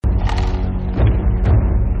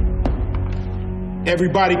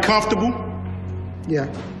Everybody comfortable? Yeah.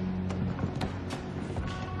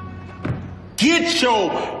 Get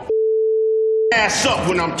your ass up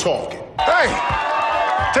when I'm talking. Hey,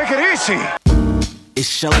 take it easy. It's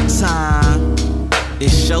showtime.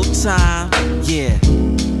 It's showtime. Yeah.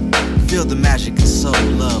 Feel the magic and soul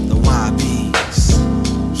of the YBs.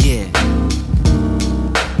 Yeah.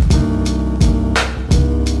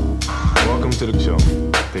 Welcome to the show.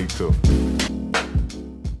 Take two.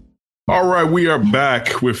 All right, we are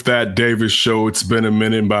back with That Davis Show. It's been a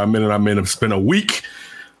minute. By a minute, I mean it's been a week.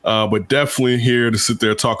 But definitely here to sit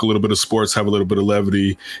there, talk a little bit of sports, have a little bit of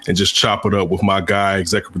levity, and just chop it up with my guy,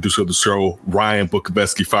 executive producer of the show, Ryan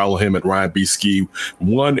Bukoveski. Follow him at Ryan B. Ski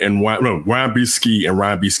 1 and Ryan B. Ski and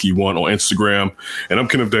Ryan B. Ski 1 on Instagram. And I'm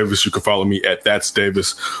Kenneth Davis. You can follow me at That's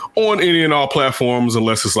Davis on any and all platforms,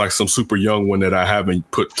 unless it's like some super young one that I haven't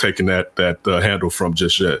taken that handle from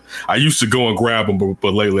just yet. I used to go and grab them,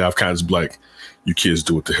 but lately I've kind of been like, you kids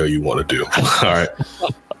do what the hell you want to do. All right.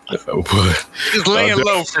 But he's laying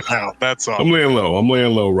low for now. That's all. I'm laying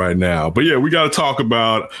low right now. But yeah, we got to talk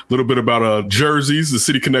about a little bit about jerseys, the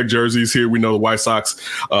City Connect jerseys here. We know the White Sox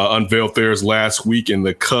unveiled theirs last week, and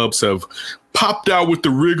the Cubs have popped out with the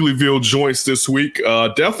Wrigleyville joints this week.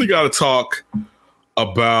 Definitely got to talk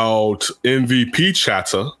about MVP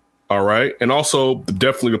chatter. All right. And also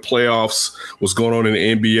definitely the playoffs, what's going on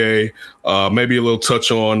in the NBA. Maybe a little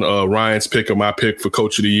touch on Ryan's pick or my pick for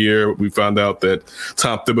Coach of the Year. We found out that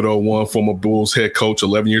Tom Thibodeau won, former Bulls head coach,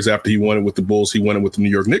 11 years after he won it with the Bulls. He won it with the New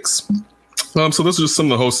York Knicks. So this is just some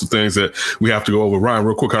of the host of things that we have to go over. Ryan,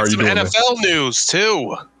 real quick, how are you doing? Some NFL news,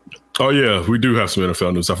 too. Oh, yeah, we do have some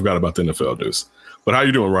NFL news. I forgot about the NFL news. But how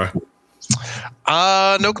you doing, Ryan?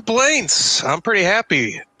 No complaints. I'm pretty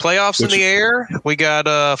happy. Playoffs in the air. We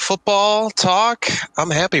got football talk. I'm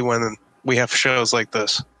happy when we have shows like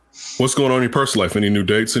this. What's going on in your personal life? Any new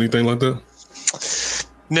dates, anything like that?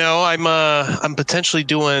 No, I'm potentially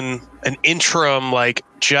doing an interim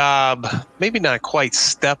job, maybe not quite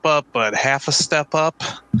step up, but half a step up.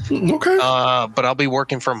 Okay. But I'll be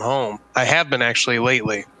working from home. I have been actually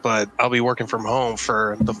lately, but I'll be working from home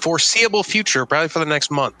for the foreseeable future, probably for the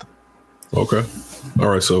next month. Okay. All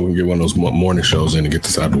right. So we get one of those morning shows in and get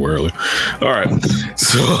this out of the way early. All right.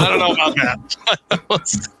 So I don't know about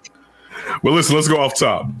that. Well, listen, let's go off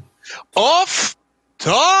top. Off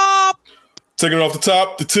top. Taking it off the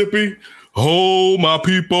top, the tippy. Oh, my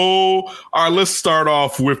people. All right. Let's start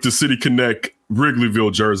off with the City Connect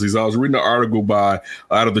Wrigleyville jerseys. I was reading an article out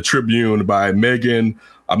of the Tribune by Megan.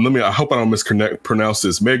 I hope I don't mispronounce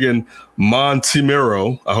this. Megan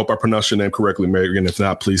Montemero. I hope I pronounced your name correctly, Megan. If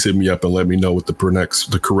not, please hit me up and let me know what the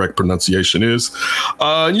correct pronunciation is.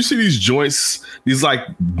 And you see these joints, these like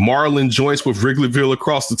Marlin joints with Wrigleyville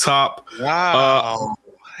across the top. Wow.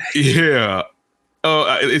 Yeah.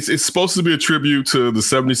 It's supposed to be a tribute to the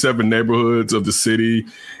 77 neighborhoods of the city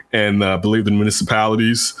and I believe the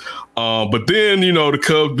municipalities. But then,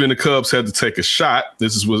 the Cubs had to take a shot.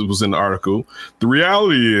 This is what was in the article. The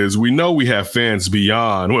reality is we know we have fans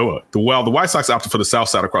beyond. Well, the White Sox opted for the south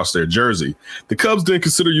side across their jersey. The Cubs didn't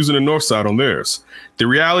consider using the north side on theirs. The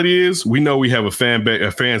reality is we know we have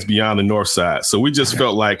fans beyond the north side. So we just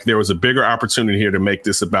felt like there was a bigger opportunity here to make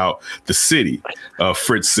this about the city,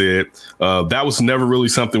 Fritz said. That was never really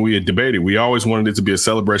something we had debated. We always wanted it to be a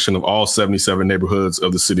celebration of all 77 neighborhoods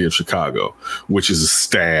of the city of Chicago, which is a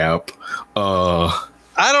stab. I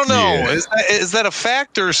don't know. Yeah. Is that a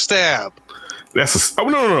fact or a stab?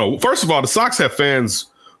 No. First of all, the Sox have fans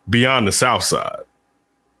beyond the south side.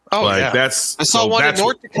 Oh, yeah. I saw one in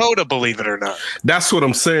North Dakota, believe it or not. That's what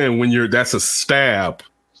I'm saying. That's a stab.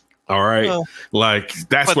 All right. Well, that's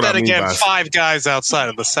what I mean. But then again, 5 guys outside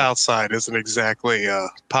of the south side isn't exactly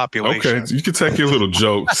population. Okay. You can take your little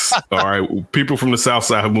jokes. All right. People from the south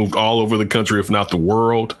side have moved all over the country, if not the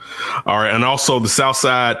world. All right. And also the south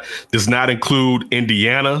side does not include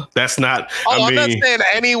Indiana. That's not. I'm not saying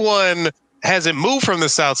anyone hasn't moved from the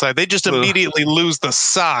south side. They just immediately lose the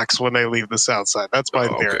Sox when they leave the south side. That's my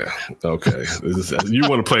theory. Okay. You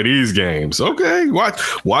want to play these games. Okay.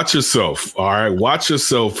 Watch yourself. All right. Watch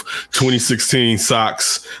yourself, 2016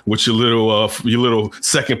 Sox, with your little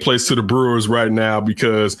second place to the Brewers right now,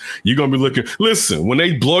 because you're going to be looking. Listen, when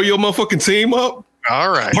they blow your motherfucking team up. All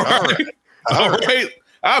right.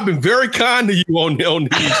 I've been very kind to you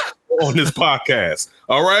on this podcast.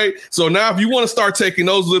 All right. So now if you want to start taking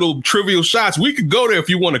those little trivial shots, we could go there if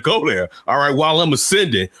you want to go there. All right. While I'm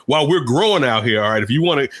ascending, while we're growing out here. All right. If you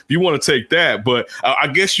want to take that, but I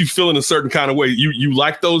guess you feel in a certain kind of way. You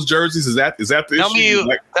like those jerseys? Is that the issue?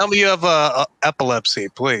 Tell me you have epilepsy,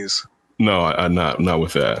 please. No, I'm not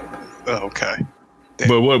with that. Oh, okay.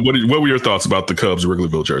 But what were your thoughts about the Cubs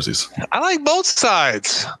Wrigleyville jerseys? I like both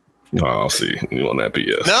sides. Oh, I'll see. You on that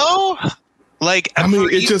BS? No, like I mean,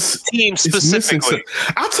 it each just team specifically.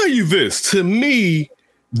 I'll tell you this. To me,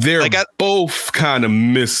 they're both kind of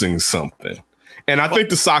missing something, and I think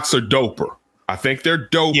the Sox are doper. I think they're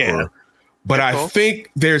doper. Yeah. But I think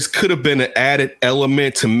could have been an added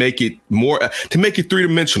element to make it more, to make it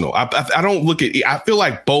 3-dimensional. I don't look at it. I feel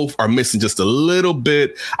like both are missing just a little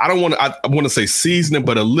bit. I want to say seasoning,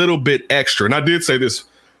 but a little bit extra. And I did say this.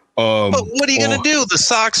 But what are you going to do? The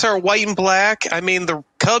Sox are white and black. I mean, the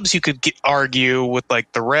Cubs, you could argue with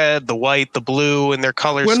like the red, the white, the blue, and their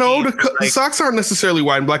colors. Well, no, the Sox aren't necessarily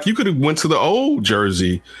white and black. You could have went to the old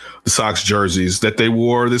jersey, the Sox jerseys that they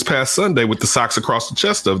wore this past Sunday with the Sox across the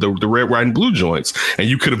chest of the red, white, and blue joints. And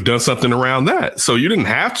you could have done something around that. So you didn't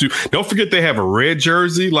have to. Don't forget they have a red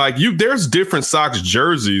jersey. Like there's different Sox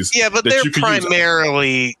jerseys. Yeah, but they're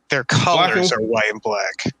primarily, their colors are white and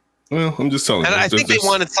black. Well, I'm just telling you. And I think they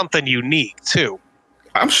wanted something unique, too.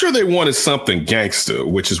 I'm sure they wanted something gangster,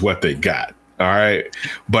 which is what they got. All right.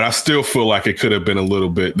 But I still feel like it could have been a little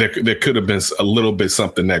bit. There could have been a little bit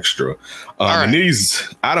something extra. Right. And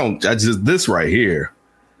this right here,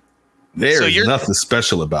 there's nothing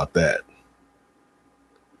special about that.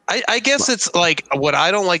 I guess it's like what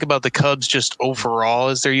I don't like about the Cubs just overall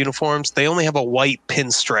is their uniforms. They only have a white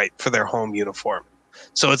pinstripe for their home uniform.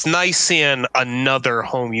 So it's nice seeing another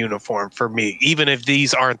home uniform for me, even if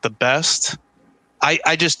these aren't the best.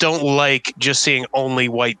 I just don't like just seeing only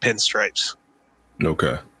white pinstripes.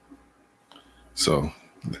 Okay. So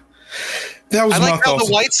that was I my like how thoughts.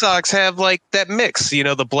 the White Sox have like that mix, you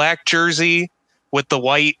know, the black jersey with the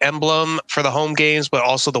white emblem for the home games, but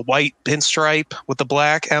also the white pinstripe with the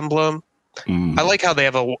black emblem. I like how they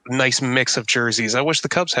have a nice mix of jerseys. I wish the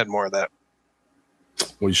Cubs had more of that.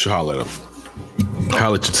 Well, you should holler at them.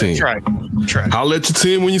 Holler at your team. Try. Holler at your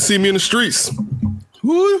team when you see me in the streets.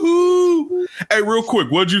 Woo-hoo. Hey, real quick,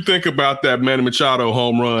 what'd you think about that Manny Machado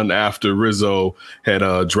home run after Rizzo had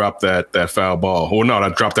dropped that foul ball? Or no, I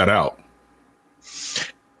dropped that out.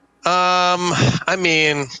 I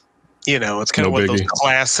mean, you know, it's kind of one of those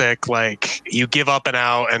classic, like, you give up and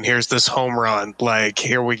out, and here's this home run. Like,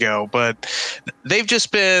 here we go. But they've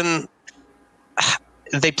just been...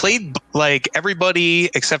 They played like everybody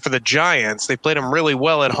except for the Giants. They played them really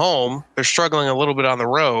well at home. They're struggling a little bit on the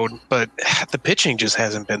road, but the pitching just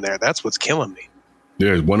hasn't been there. That's what's killing me.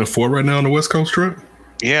 Yeah, 1-4 right now on the West Coast trip.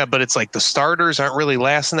 Yeah, but it's like the starters aren't really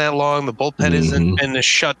lasting that long. The bullpen isn't been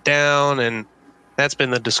shut down, and that's been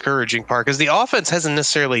the discouraging part because the offense hasn't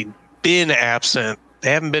necessarily been absent.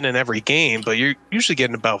 They haven't been in every game, but you're usually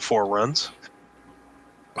getting about 4 runs.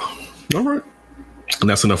 All right. And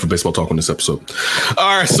that's enough for baseball talk on this episode.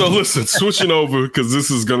 All right, so listen, switching over because this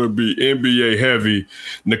is going to be NBA heavy.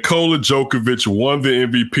 Nikola Jokic won the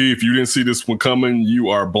MVP. If you didn't see this one coming, you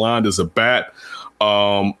are blind as a bat.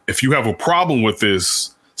 If you have a problem with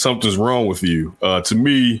this, something's wrong with you. To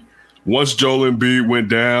me, once Joel Embiid went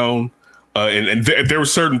down, and there were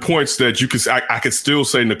certain points that I could still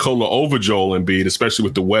say Nikola over Joel Embiid, especially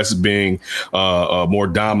with the West being more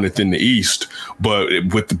dominant than the East. But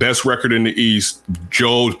with the best record in the East,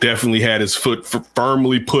 Joel definitely had his foot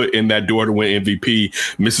firmly put in that door to win MVP.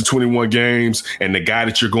 Missing 21 games, and the guy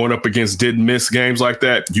that you're going up against didn't miss games like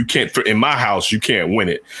that. You can't, in my house, you can't win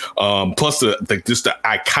it. Plus, just the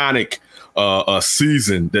iconic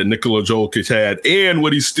season that Nikola Jokic had, and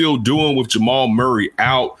what he's still doing with Jamal Murray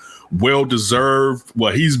out. Well deserved.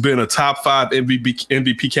 Well, he's been a top 5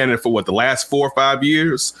 MVP candidate for the last 4 or 5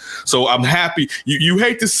 years. So I'm happy. You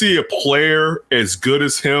hate to see a player as good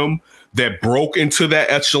as him that broke into that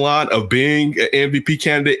echelon of being an MVP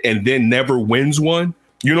candidate and then never wins one.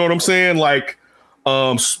 You know what I'm saying? Like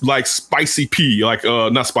Spicy P,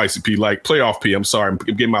 not Spicy P, like Playoff P. I'm sorry, I'm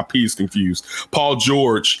getting my P's confused. Paul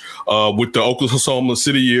George with the Oklahoma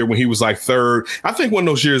City year when he was like 3rd. I think one of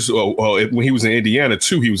those years when he was in Indiana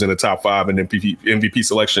too, he was in the top 5 in MVP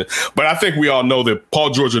selection. But I think we all know that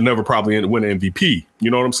Paul George will never probably win an MVP. You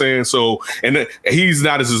know what I'm saying? So, and he's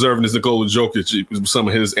not as deserving as Nikola Jokic with some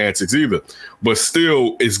of his antics either. But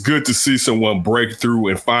still, it's good to see someone break through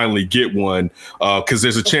and finally get one because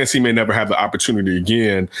there's a chance he may never have the opportunity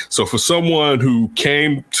again. So for someone who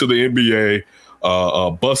came to the NBA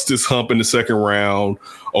bust his hump in the second round.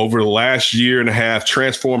 Over the last year and a half,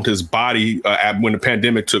 transformed his body when the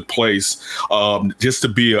pandemic took place, just to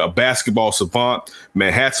be a basketball savant.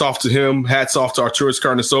 Man, hats off to him. Hats off to Arturas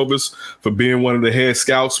Karnisovas for being one of the head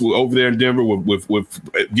scouts over there in Denver with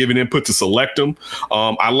giving input to select him.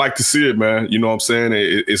 I like to see it, man. You know what I'm saying?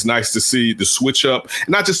 It's nice to see the switch up,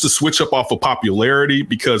 not just the switch up off of popularity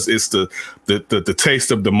because it's the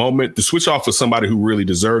taste of the moment. The switch off of somebody who really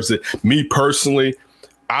deserves it. Me personally,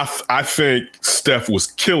 I think Steph was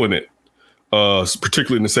killing it,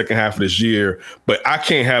 particularly in the second half of this year. But I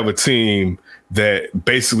can't have a team that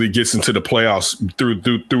basically gets into the playoffs through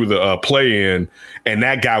the play-in, and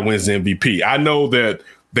that guy wins the MVP. I know that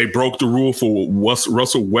they broke the rule for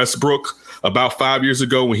Russell Westbrook about 5 years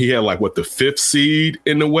ago when he had the 5th seed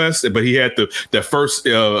in the West, but he had that first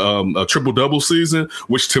triple-double season,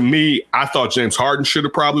 which to me, I thought James Harden should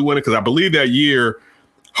have probably won it because I believe that year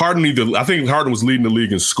I think Harden was leading the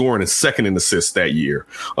league in scoring and second in assists that year.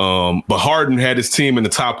 But Harden had his team in the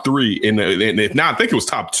top 3 if not, I think it was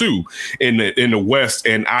top 2 in the West.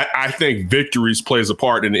 And I think victories plays a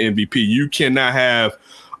part in the MVP. You cannot have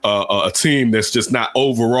a team that's just not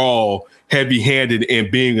overall heavy-handed and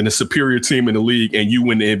being in a superior team in the league and you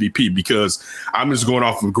win the MVP, because I'm just going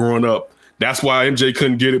off of growing up. That's why MJ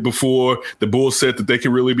couldn't get it before. The Bulls said that they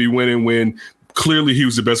could really be winning when clearly he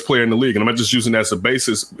was the best player in the league. And I'm not just using that as a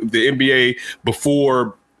basis. The NBA,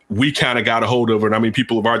 before we kind of got a hold of it, I mean,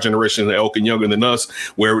 people of our generation, elk and younger than us,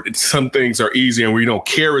 where some things are easy and we don't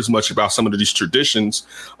care as much about some of these traditions.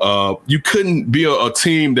 You couldn't be a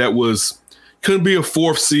team that couldn't be a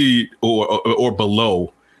 4th seed or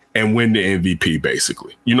below and win the MVP,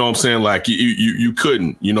 basically. You know what I'm saying? Like you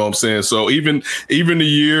couldn't, you know what I'm saying? So even the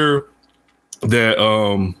year that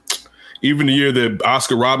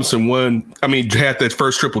Oscar Robinson won, had that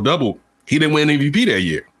first triple-double, he didn't win MVP that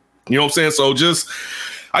year. You know what I'm saying? So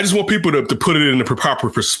I just want people to put it in the proper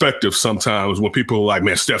perspective sometimes when people are like,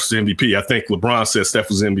 man, Steph's the MVP. I think LeBron said Steph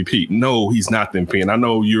was MVP. No, he's not the MVP. And I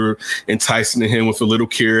know you're enticing him with a little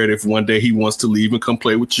carrot if one day he wants to leave and come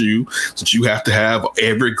play with you, since you have to have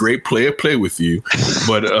every great player play with you.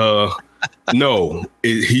 But no,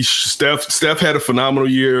 Steph had a phenomenal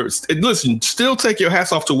year. Listen, still take your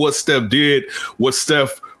hats off to what Steph did, what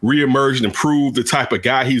Steph reemerged and improved the type of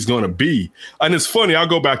guy he's going to be. And it's funny, I'll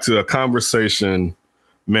go back to a conversation,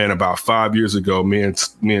 man, about 5 years ago, me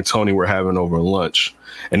and Tony were having over lunch.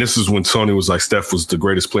 And this is when Tony was like, Steph was the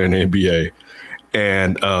greatest player in the NBA.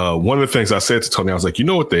 And one of the things I said to Tony, I was like, you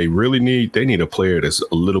know what they really need? They need a player that's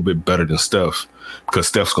a little bit better than Steph, because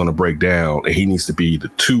Steph's going to break down and he needs to be the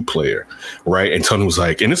 2 player, right? And Tony was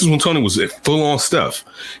like, and this is when Tony was full on Steph.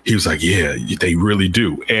 He was like, yeah, they really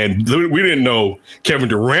do. And we didn't know Kevin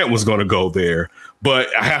Durant was going to go there. But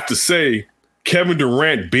I have to say, Kevin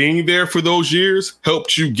Durant being there for those years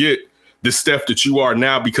helped you get the Steph that you are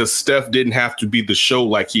now, because Steph didn't have to be the show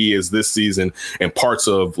like he is this season and parts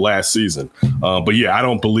of last season. But yeah, I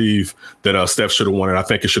don't believe that Steph should have won it. I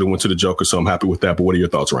think it should have went to the Joker, so I'm happy with that. But what are your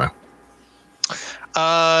thoughts, Ryan?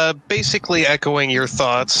 Basically echoing your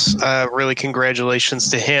thoughts. Really,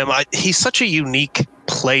 congratulations to him. He's such a unique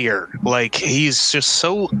player. Like, he's just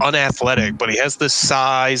so unathletic, but he has this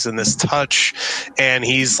size and this touch, and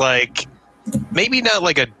he's like, maybe not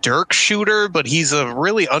like a Dirk shooter, but he's a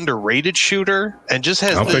really underrated shooter, and just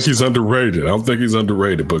has. I don't think he's underrated.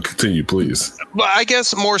 But continue, please. But I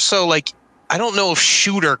guess more so, like, I don't know if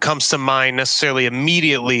shooter comes to mind necessarily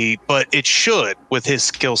immediately, but it should with his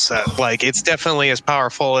skill set. Like, it's definitely as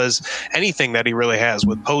powerful as anything that he really has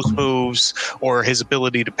with post moves or his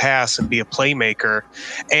ability to pass and be a playmaker.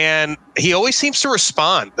 And he always seems to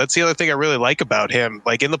respond. That's the other thing I really like about him.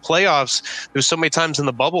 Like, in the playoffs, there's so many times in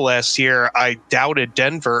the bubble last year, I doubted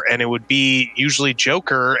Denver, and it would be usually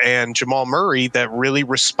Joker and Jamal Murray that really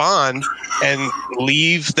respond and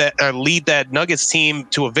lead that Nuggets team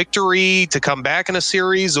to a victory, to come back in a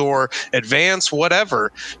series or advance,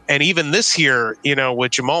 whatever. And even this year,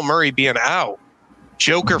 with Jamal Murray being out,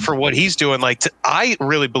 Joker for what he's doing, I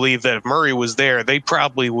really believe that if Murray was there, they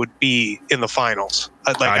probably would be in the finals.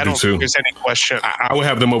 I don't think there's any question. I would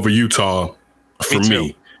have them over Utah for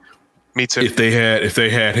me. Me too. If they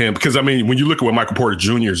had him, because when you look at what Michael Porter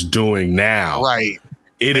Jr. is doing now, right?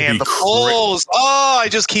 It'd be the Bulls. I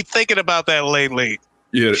just keep thinking about that lately.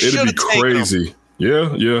 Yeah, it'd be crazy.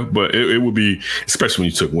 Yeah, but it would be, especially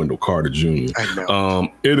when you took Wendell Carter Jr. I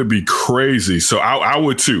know. It'd be crazy. So I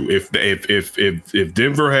would too. If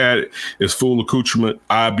Denver had its full accoutrement,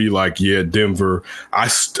 I'd be like, yeah, Denver.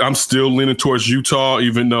 I'm still leaning towards Utah,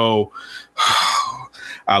 even though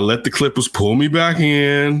I let the Clippers pull me back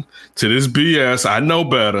in to this BS. I know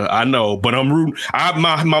better. I know, but I'm rooting.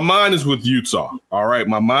 My mind is with Utah. All right.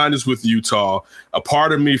 My mind is with Utah. A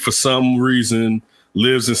part of me, for some reason,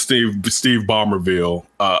 lives in Steve Ballmerville.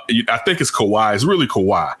 I think it's Kawhi. It's really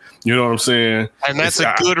Kawhi. You know what I'm saying? And that's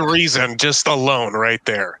a good reason just alone right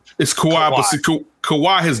there. It's Kawhi. But see,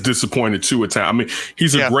 Kawhi has disappointed too at times. I mean,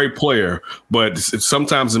 he's a great player, but it's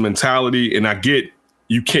sometimes the mentality, and I get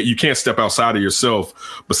you can't step outside of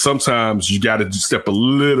yourself, but sometimes you got to step a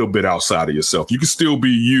little bit outside of yourself. You can still be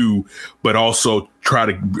you, but also try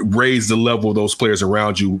to raise the level of those players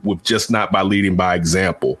around you with just not by leading by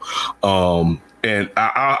example. And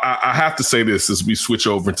I have to say this as we switch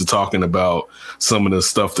over into talking about some of the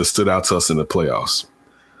stuff that stood out to us in the playoffs.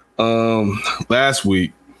 Last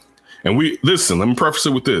week, and let me preface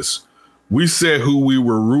it with this. We said who we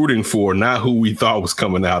were rooting for, not who we thought was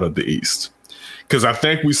coming out of the East. Because I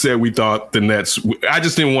think we said we thought the Nets. I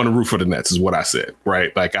just didn't want to root for the Nets, is what I said,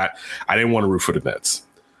 right? Like I didn't want to root for the Nets.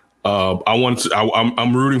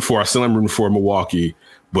 I'm rooting for. I still am rooting for Milwaukee,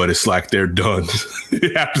 but it's like they're done.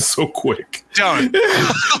 It happened so quick. Done.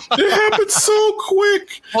 It happened so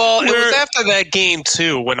quick. Well, it was after that game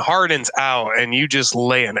too, when Harden's out and you just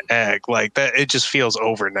lay an egg like that. It just feels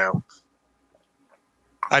over now.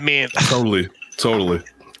 I mean, totally.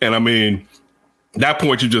 And I mean, that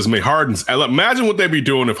point you just made, Harden's. Imagine what they'd be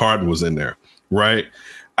doing if Harden was in there, right?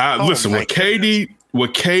 Listen, what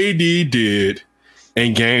KD did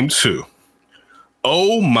in Game 2.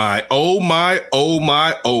 Oh my! Ola.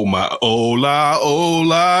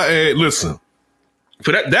 Hey, listen,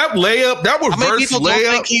 for that layup, that reverse layup. How many people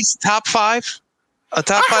don't think he's top 5? A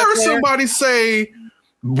top 5 I heard player? Somebody say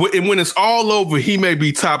when it's all over, he may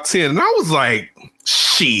be top 10, and I was like,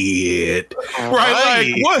 shit, right?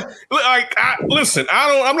 Like what? Like, listen,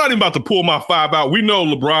 I'm not even about to pull my 5 out. We know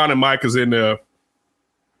LeBron and Mike is in there.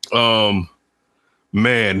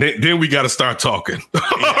 Man, then we got to start talking. All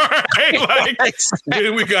right, like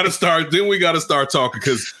then we got to start talking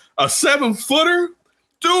because a 7-footer,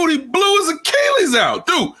 dude, he blew his Achilles out,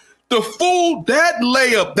 dude. That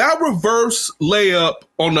layup, that reverse layup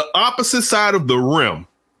on the opposite side of the rim.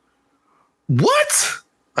 What?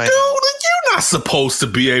 Dude, you're not supposed to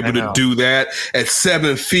be able to do that at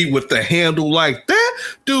 7 feet with the handle like that.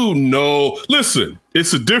 Dude, no. Listen,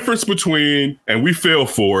 it's a difference between, and we fell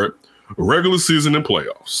for it, regular season and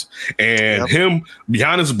playoffs. And him,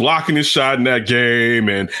 Giannis blocking his shot in that game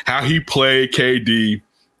and how he played KD.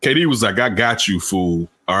 KD was like, I got you, fool.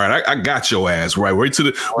 All right, I got your ass, right? Wait till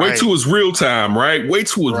it's real time, right? Wait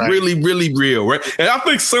till it's really, really real, right? And I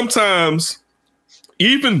think sometimes,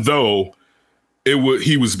 even though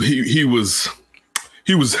he was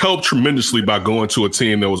helped tremendously by going to a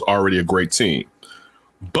team that was already a great team,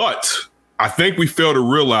 but I think we fail to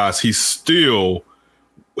realize he still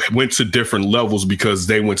went to different levels because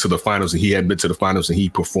they went to the finals and he had been to the finals and he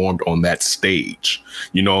performed on that stage.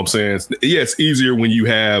 You know what I'm saying? Yeah, it's easier when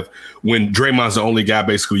Draymond's the only guy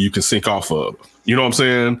basically you can sync off of. You know what I'm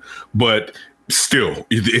saying? But still,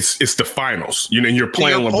 it's the finals. You know, and you're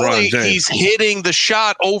playing LeBron James. He's hitting the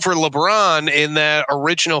shot over LeBron in that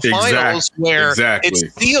original finals where it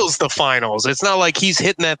steals the finals. It's not like he's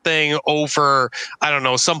hitting that thing over, I don't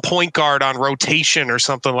know, some point guard on rotation or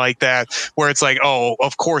something like that, where it's like, oh,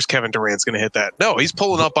 of course Kevin Durant's going to hit that. No, he's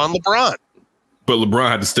pulling up on LeBron. But LeBron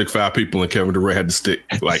had to stick 5 people and Kevin Durant had to stick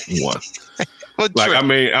like 1. Like, I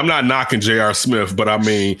mean, I'm not knocking J.R. Smith, but I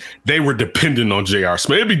mean, they were dependent on J.R.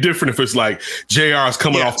 Smith. It'd be different if it's like J.R. is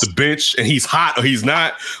coming off the bench and he's hot or he's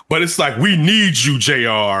not, but it's like, we need you,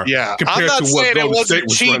 J.R. Yeah, I'm not saying it wasn't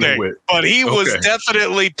cheating, but he was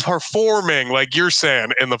definitely performing, like you're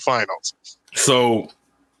saying, in the finals. So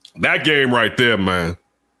that game right there, man,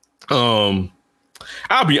 I'll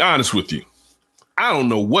be honest with you. I don't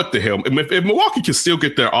know what the hell. If Milwaukee can still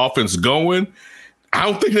get their offense going, I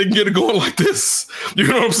don't think they can get it going like this. You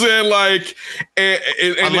know what I'm saying? Like, and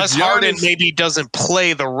unless Harden maybe doesn't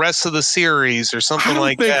play the rest of the series or something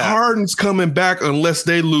like that. I don't think Harden's coming back unless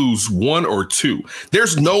they lose 1 or 2.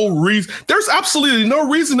 There's no reason. There's absolutely no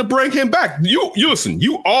reason to bring him back. You listen.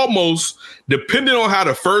 You almost, depending on how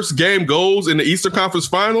the first game goes in the Eastern Conference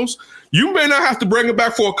Finals, you may not have to bring him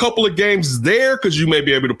back for a couple of games there because you may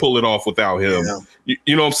be able to pull it off without him. Yeah.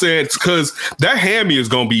 You know what I'm saying? It's because that hammy is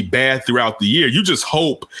going to be bad throughout the year. You just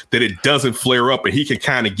hope that it doesn't flare up and he can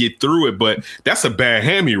kind of get through it. But that's a bad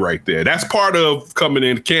hammy right there. That's part of coming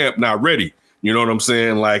into camp not ready. You know what I'm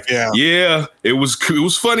saying? Like, yeah, it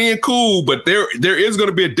was funny and cool, but there is going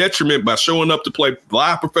to be a detriment by showing up to play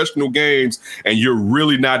live professional games and you're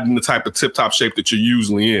really not in the type of tip-top shape that you're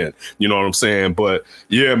usually in. You know what I'm saying? But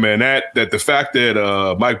yeah, man, that the fact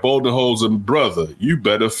that Mike Boldenholzer, brother, you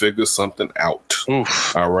better figure something out.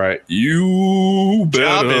 Oof. All right, you better.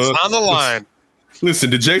 Job is on the line.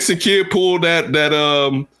 Listen, did Jason Kidd pull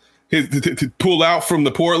pull out from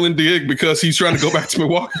the Portland dig because he's trying to go back to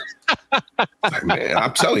Milwaukee? Like, man,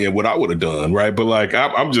 I'm telling you what I would have done, right? But like,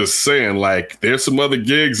 I'm just saying, like, there's some other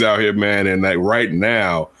gigs out here, man, and like right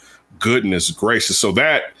now, goodness gracious. So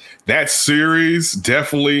that series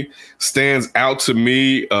definitely stands out to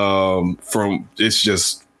me. From it's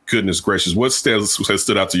just goodness gracious. What has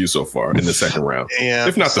stood out to you so far in the second round? Yeah,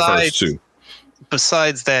 if not the first two.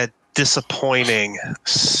 Besides that disappointing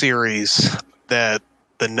series that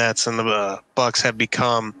the Nets and the Bucks have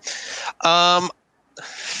become, I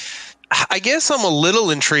guess I'm a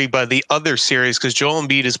little intrigued by the other series because Joel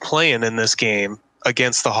Embiid is playing in this game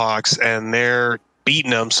against the Hawks and they're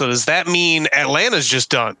beating them. So does that mean Atlanta's just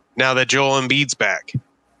done now that Joel Embiid's back?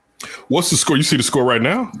 What's the score? You see the score right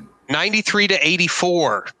now?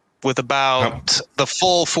 93-84 with about the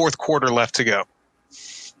full fourth quarter left to go.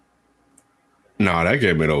 No, that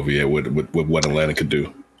game ain't over yet with what Atlanta could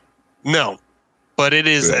do. No, but it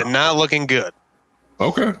is not looking good.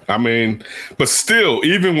 Okay. I mean, but still,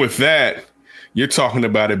 even with that, you're talking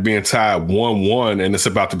about it being tied 1-1 and it's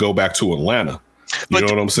about to go back to Atlanta. You know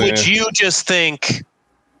what I'm saying? Would you just think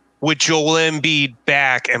with Joel Embiid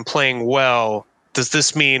back and playing well, does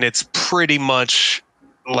this mean it's pretty much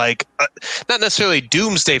like not necessarily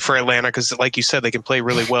doomsday for Atlanta because like you said, they can play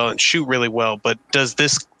really well and shoot really well, but does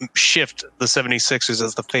this shift the 76ers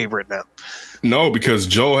as the favorite now? No, because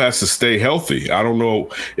Joe has to stay healthy. I don't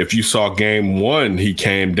know if you saw game one, he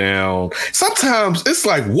came down. Sometimes it's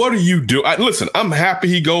like, what do you do? Listen, I'm happy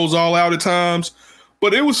he goes all out at times,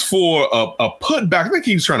 but it was for a putback. I think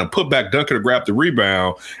he was trying to put back Dunker to grab the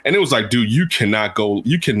rebound. And it was like, dude, you cannot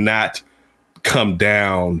come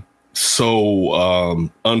down so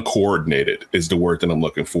uncoordinated is the word that I'm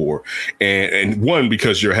looking for. And one,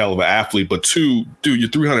 because you're a hell of an athlete, but two, dude, you're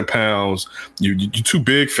 300 pounds. You're too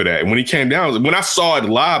big for that. And when he came down, when I saw it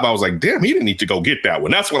live, I was like, damn, he didn't need to go get that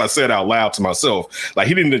one. That's what I said out loud to myself. Like,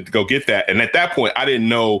 he didn't need to go get that. And at that point, I didn't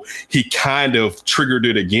know he kind of triggered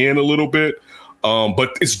it again a little bit.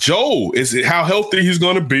 But it's Joe. Is it how healthy he's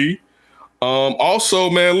going to be? Also,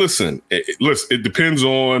 man, listen, it depends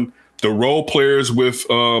on the role players with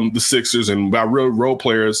the Sixers, and by real role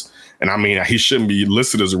players, and I mean, he shouldn't be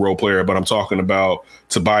listed as a role player, but I'm talking about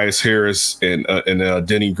Tobias Harris and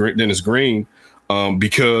Dennis Green,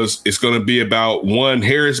 because it's going to be about one,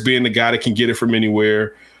 Harris being the guy that can get it from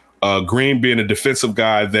anywhere, Green being a defensive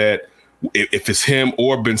guy that if it's him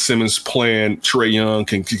or Ben Simmons playing Trae Young,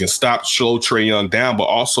 can slow Trae Young down, but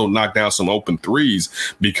also knock down some open threes,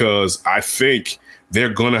 because I think they're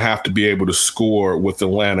going to have to be able to score with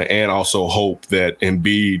Atlanta and also hope that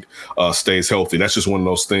Embiid stays healthy. That's just one of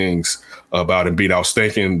those things about Embiid. I was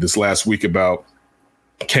thinking this last week about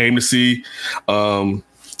came to see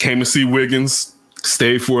Wiggins,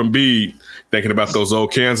 stayed for Embiid, thinking about those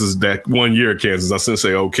old Kansas, that 1 year Kansas. I shouldn't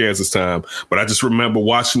say old Kansas time, but I just remember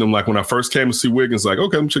watching them, like when I first came to see Wiggins, like,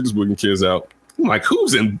 okay, let me check this Wiggins kids out. I'm like,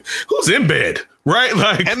 who's in bed, right?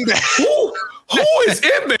 Like, who is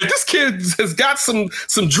in bed? This kid has got some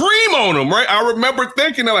dream on him, right? I remember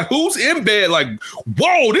thinking, like, who's in bed? Like,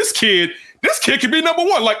 whoa, this kid could be number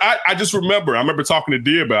one. Like, I just remember, talking to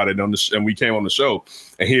D about it and we came on the show,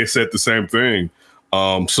 and he had said the same thing.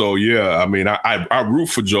 So yeah, I mean, I root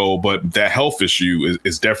for Joel, but that health issue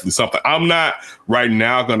is definitely something. I'm not right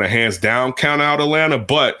now going to hands down count out Atlanta,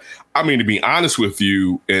 but I mean, to be honest with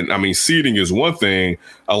you, and I mean, seeding is one thing.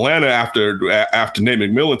 Atlanta, after Nate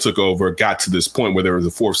McMillan took over, got to this point where they were the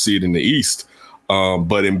fourth seed in the East.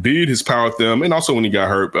 But Embiid has powered them, and also when he got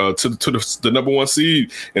hurt, to the number one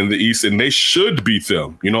seed in the East, and they should beat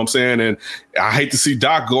them. You know what I'm saying? And I hate to see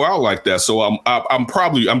Doc go out like that. So I'm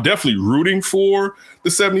definitely rooting for the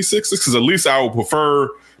 76ers, because at least I would prefer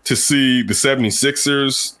to see the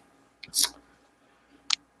 76ers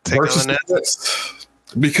versus the Nets.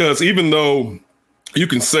 Because even though you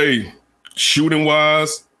can say shooting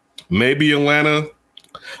wise, maybe Atlanta's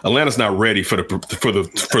not ready for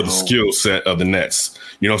the skill set of the Nets.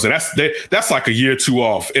 You know what I'm saying? That's like a year or two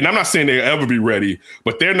off. And I'm not saying they'll ever be ready,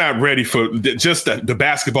 but they're not ready for just the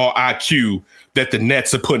basketball IQ that the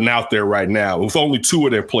Nets are putting out there right now. With only two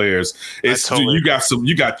of their players, you got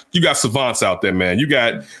savants out there, man. You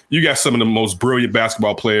got some of the most brilliant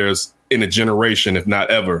basketball players in a generation, if not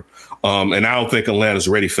ever. And I don't think Atlanta's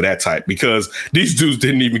ready for that type, because these dudes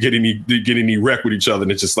didn't even get any wreck with each other.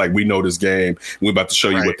 And it's just like, we know this game. We're about to show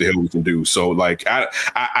you what the hell we can do. So like,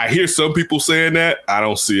 I hear some people saying that. I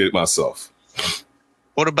don't see it myself.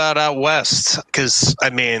 What about out west? Because I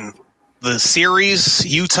mean, the series,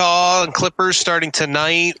 Utah and Clippers starting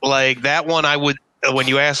tonight, like that one, when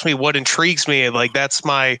you ask me what intrigues me, like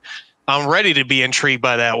I'm ready to be intrigued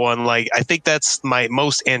by that one. Like, I think that's my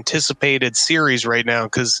most anticipated series right now,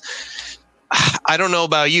 because I don't know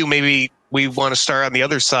about you. Maybe we want to start on the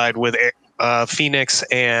other side with Phoenix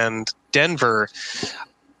and Denver.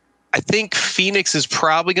 I think Phoenix is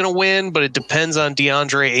probably going to win, but it depends on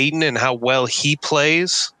DeAndre Ayton and how well he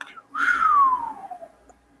plays.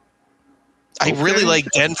 I really like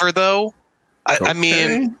Denver, though. I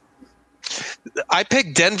mean, I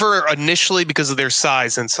picked Denver initially because of their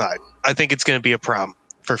size inside. I think it's going to be a problem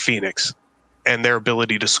for Phoenix and their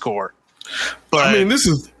ability to score. But I mean,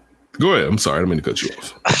 go ahead. I'm sorry. I didn't mean to cut you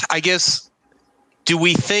off. I guess, do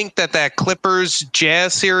we think that Clippers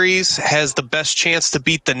Jazz series has the best chance to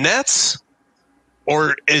beat the Nets?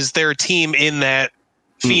 Or is there a team in that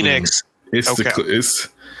Phoenix?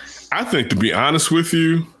 I think, to be honest with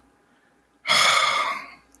you,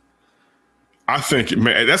 I think,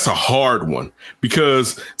 man, that's a hard one,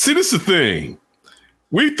 because see, this is the thing.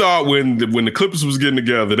 We thought when the Clippers was getting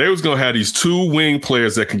together, they was going to have these two wing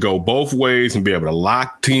players that can go both ways and be able to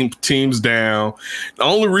lock teams down. The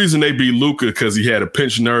only reason they beat Luka because he had a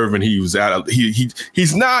pinched nerve and he was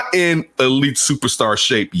he's not in elite superstar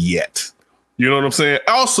shape yet. You know what I'm saying?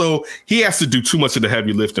 Also, he has to do too much of the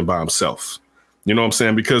heavy lifting by himself. You know what I'm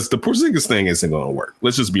saying? Because the Porzingis thing isn't going to work.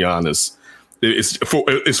 Let's just be honest. It's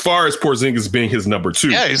as far as Porzingis being his number 2.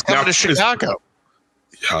 Yeah, he's coming to Chicago.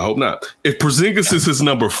 I hope not. If Porzingis is his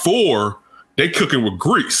number 4, they cooking with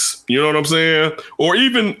grease. You know what I'm saying? Or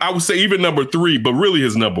even, I would say even number 3, but really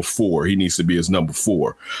his number 4. He needs to be his number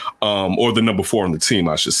 4, or the number 4 on the team,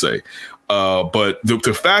 I should say. But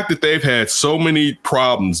the fact that they've had so many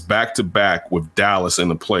problems back to back with Dallas in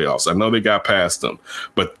the playoffs, I know they got past them,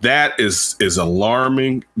 but that is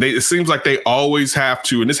alarming. It seems like they always have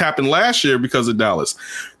to, and this happened last year because of Dallas.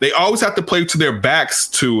 They always have to play to their backs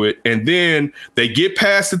to it, and then they get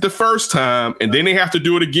past it the first time, and then they have to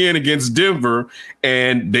do it again against Denver,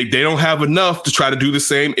 and they don't have enough to try to do the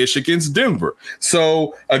same ish against Denver.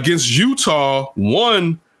 So against Utah,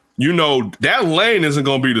 you know, that lane isn't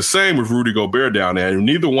going to be the same with Rudy Gobert down there. And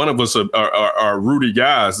neither one of us are Rudy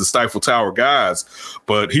guys, the Stifle Tower guys.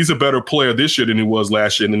 But he's a better player this year than he was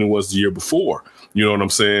last year and than he was the year before. You know what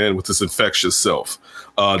I'm saying? With his infectious self.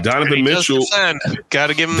 Donovan Mitchell. Got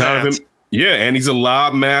to give him that. Yeah, and he's a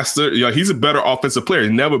lob master. You know, he's a better offensive player.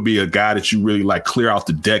 He'll never be a guy that you really like clear out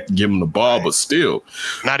the deck and give him the ball, but still.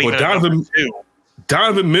 Not even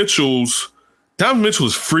Donovan Mitchell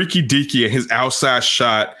is freaky deaky, and his outside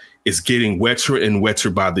shot is getting wetter and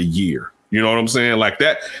wetter by the year. You know what I'm saying? Like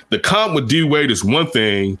that, the comp with D Wade is one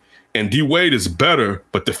thing, and D Wade is better,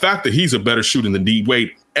 but the fact that he's a better shooter than D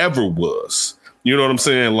Wade ever was, you know what I'm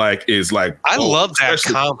saying? Like, is like, I love that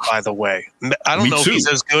comp, by the way. I don't know if he's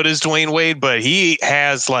as good as Dwayne Wade, but he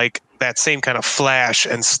has like that same kind of flash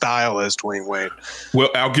and style as Dwayne Wade.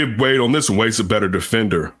 Well, I'll give Wade on this one. Wade's a better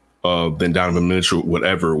defender than Donovan Mitchell will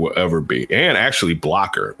ever be, and actually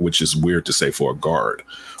blocker, which is weird to say for a guard.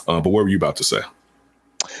 But what were you about to say?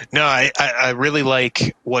 No, I really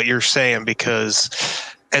like what you're saying, because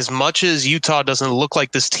as much as Utah doesn't look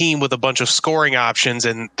like this team with a bunch of scoring options,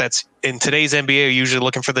 and that's in today's NBA, you're usually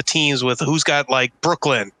looking for the teams with who's got like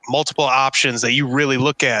Brooklyn, multiple options that you really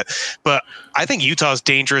look at. But I think Utah's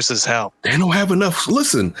dangerous as hell. They don't have enough.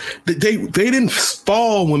 Listen, they didn't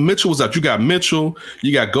fall when Mitchell was out. You got Mitchell,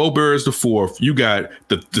 you got Gobert as the 4th, you got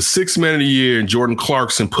the 6th man of the year and Jordan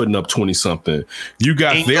Clarkson putting up 20 something. You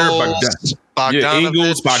got Ingles,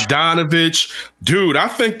 Bogdanovich. Dude, I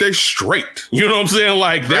think they straight. You know what I'm saying?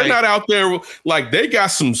 Like, they're not out there. Like, they got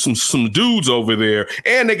some dudes over there,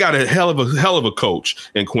 and they got a hell of a coach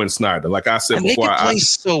in Quinn Snyder. Like I said before, they can play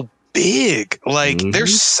so big. Like, their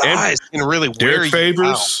size can really wear you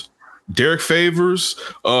out. Derek Favors.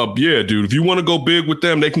 Yeah, dude, if you want to go big with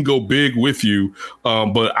them, they can go big with you.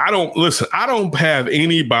 But I don't have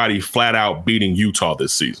anybody flat out beating Utah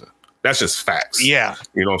this season. That's just facts. Yeah.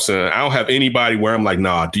 You know what I'm saying? I don't have anybody where I'm like,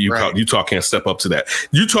 nah, Utah can't step up to that.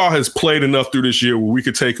 Utah has played enough through this year where we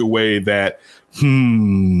could take away that, they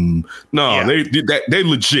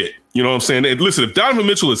legit. You know what I'm saying? And listen, if Donovan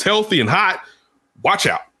Mitchell is healthy and hot, watch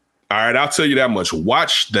out. All right, I'll tell you that much.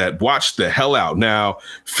 Watch the hell out. Now,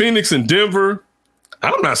 Phoenix and Denver,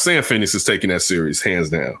 I'm not saying Phoenix is taking that series hands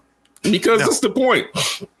down, because that's the point.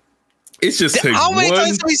 It's just how many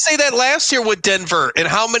times did we say that last year with Denver? In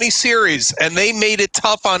how many series? And they made it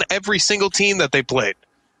tough on every single team that they played.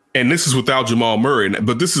 And this is without Jamal Murray.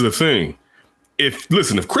 But this is the thing. If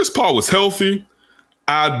Chris Paul was healthy,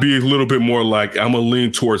 I'd be a little bit more like, I'm going to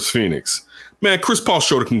lean towards Phoenix. Man, Chris Paul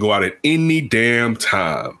shoulder can go out at any damn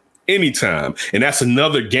time. Anytime. And that's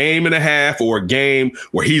another game and a half or a game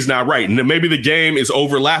where he's not right. And then maybe the game is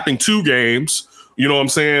overlapping 2 games. You know what I'm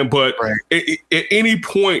saying? But at any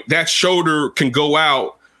point, that shoulder can go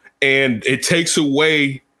out and it takes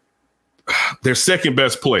away their second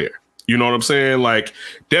best player. You know what I'm saying? Like,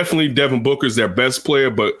 definitely Devin Booker's their best player,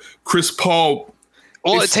 but Chris Paul.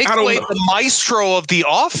 Well, it takes away the maestro of the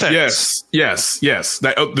offense. Yes.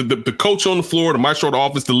 That the coach on the floor, the maestro of the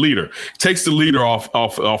offense, the leader, takes the leader off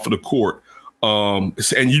of the court.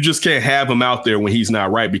 And you just can't have him out there when he's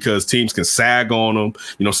not right, because teams can sag on him.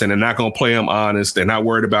 You know what I'm saying? They're not going to play him honest. They're not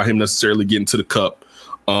worried about him necessarily getting to the cup.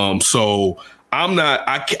 So I'm not,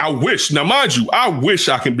 I wish, now mind you, I wish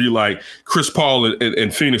I can be like Chris Paul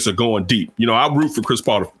and Phoenix are going deep. You know, I root for Chris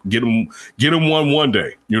Paul to get him one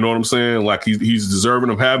day. You know what I'm saying? Like he's deserving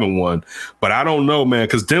of having one. But I don't know, man,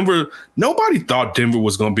 because nobody thought Denver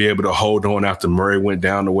was going to be able to hold on after Murray went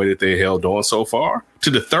down the way that they held on so far to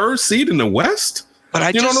the 3rd seed in the West. But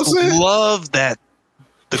I just love that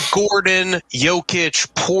the Gordon,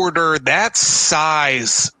 Jokic, Porter, that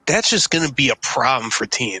size, that's just going to be a problem for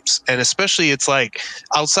teams. And especially it's like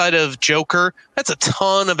outside of Joker, that's a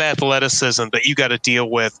ton of athleticism that you got to deal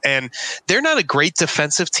with. And they're not a great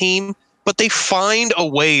defensive team, but they find a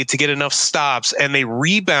way to get enough stops and they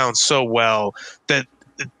rebound so well that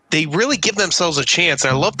they really give themselves a chance.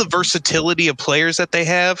 And I love the versatility of players that they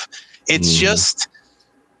have. It's just,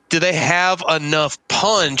 do they have enough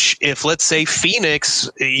punch if, let's say, Phoenix,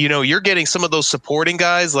 you know, you're getting some of those supporting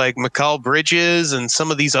guys like Mikal Bridges and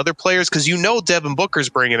some of these other players, because you know Devin Booker's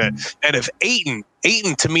bringing it. And if Ayton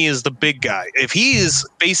to me is the big guy. If he is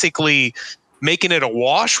basically making it a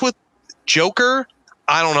wash with Joker,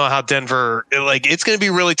 I don't know how Denver, like, it's going to be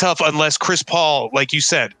really tough unless Chris Paul, like you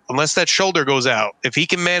said, unless that shoulder goes out. If he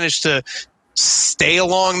can manage to stay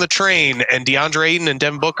along the train and DeAndre Ayton and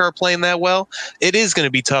Devin Booker are playing that well, it is going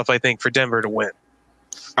to be tough, I think, for Denver to win.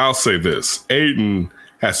 I'll say this. Ayton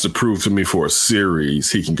has to prove to me for a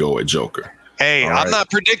series he can go at Joker. Hey, I'm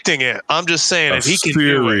not predicting it. I'm just saying if he can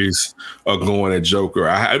series do it. Of going at Joker.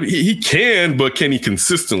 He can, but can he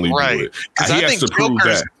consistently do it? Because I think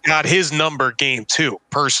Joker's got his number game too,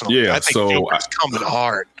 personally. Yeah, I think Joker's coming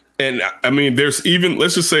hard. And I mean, there's even,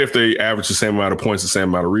 let's just say if they average the same amount of points, the same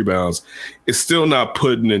amount of rebounds, it's still not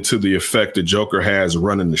putting into the effect that Joker has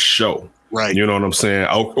running the show. Right. You know what I'm saying?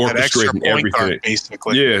 Orchestrating everything. Guard,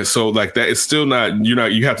 basically. Yeah. So like that, it's still not,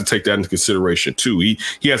 you have to take that into consideration too. He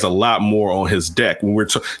has a lot more on his deck when we're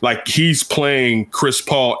like he's playing Chris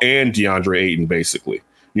Paul and DeAndre Ayton, basically.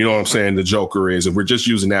 You know what I'm saying? The Joker is, if we're just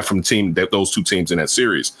using that from the team, those 2 teams in that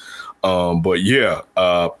series. But yeah,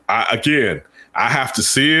 I have to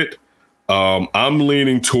see it. I'm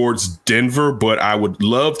leaning towards Denver, but I would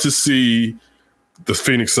love to see the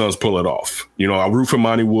Phoenix Suns pull it off. You know, I root for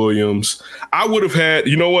Monty Williams. I would have had,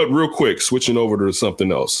 you know what, real quick, switching over to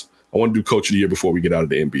something else. I want to do Coach of the Year before we get out of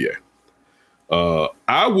the NBA.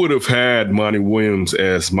 I would have had Monty Williams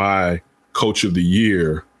as my Coach of the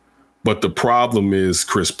Year, but the problem is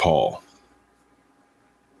Chris Paul.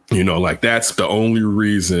 You know, like that's the only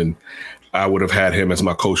reason I would have had him as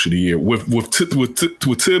my Coach of the Year. With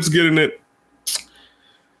Tibbs getting it,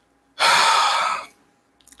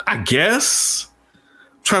 I guess.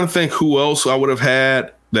 I'm trying to think who else I would have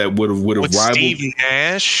had that would have rivaled. Steve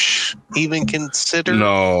Nash even considered?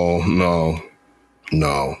 No.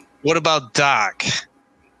 What about Doc?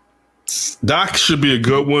 Doc should be a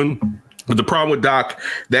good one. But the problem with Doc,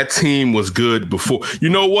 that team was good before. You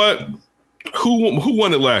know what? Who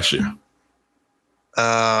won it last year?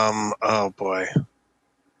 Oh boy,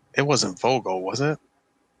 it wasn't Vogel, was it?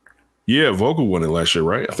 Yeah, Vogel won it last year,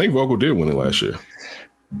 right? I think Vogel did win it last year.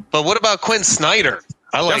 But what about Quinn Snyder?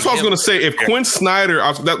 That's what I was going to say. If Quinn Snyder,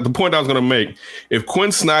 the point I was going to make, if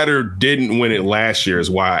Quinn Snyder didn't win it last year, is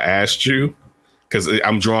why I asked you, because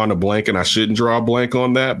I'm drawing a blank and I shouldn't draw a blank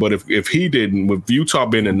on that. But if he didn't, with Utah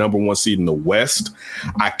being the number 1 seed in the West,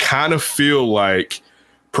 I kind of feel like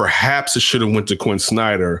perhaps it should have went to Quinn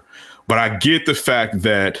Snyder. But I get the fact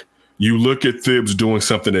that you look at Thibs doing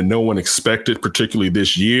something that no one expected, particularly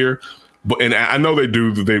this year. And I know they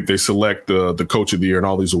do. They select the Coach of the Year and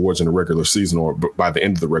all these awards in the regular season or by the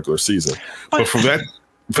end of the regular season. But for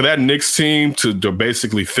that Knicks team to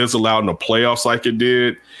basically fizzle out in the playoffs like it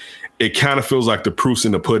did, it kind of feels like the proof's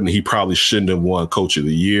in the pudding. He probably shouldn't have won Coach of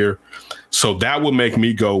the Year. So that would make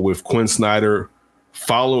me go with Quinn Snyder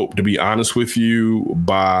followed, to be honest with you,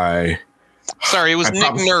 by. Sorry, it was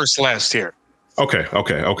Nick Nurse last year. Okay.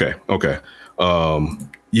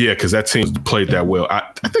 Yeah, because that team played that well. I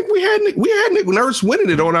think we had Nick Nurse winning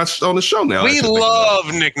it on the show now. We love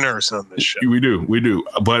Nick Nurse on this show. We do.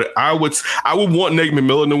 But I would want Nate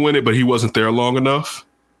McMillan to win it, but he wasn't there long enough.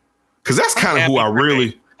 Because that's kind of who I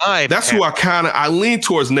really. I lean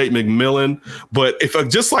towards Nate McMillan. But if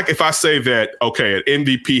I say that, okay, an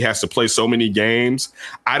MVP has to play so many games,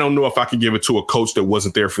 I don't know if I can give it to a coach that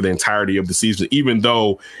wasn't there for the entirety of the season, even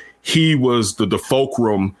though he was the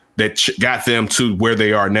fulcrum that got them to where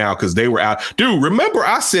they are now, because they were out. Dude, remember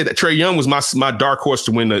I said that Trae Young was my dark horse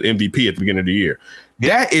to win the MVP at the beginning of the year.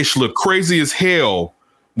 That ish looked crazy as hell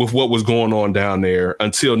with what was going on down there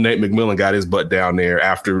until Nate McMillan got his butt down there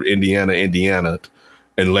after Indiana,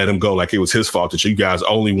 and let him go like it was his fault that you guys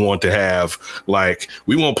only want to have, like,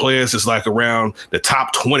 we want players that's like around the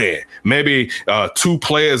top 20, maybe 2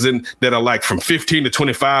 players that are like from 15 to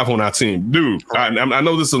 25 on our team. Dude, I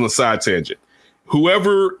know this is on a side tangent.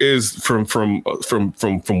 Whoever is from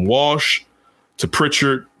Walsh to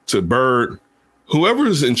Pritchard to Bird, whoever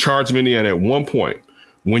is in charge of Indiana at one point,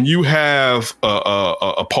 when you have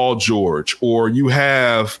a Paul George, or you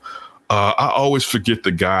have I always forget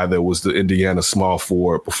the guy that was the Indiana small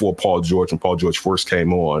forward before Paul George, when Paul George first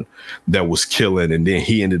came on, that was killing, and then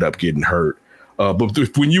he ended up getting hurt.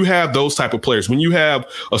 But when you have those type of players, when you have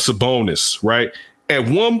a Sabonis, right? At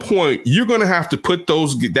one point, you're going to have to put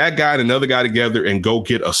that guy and another guy together and go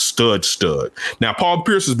get a stud. Now, Paul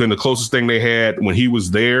Pierce has been the closest thing they had when he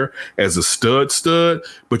was there as a stud,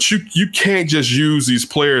 but you can't just use these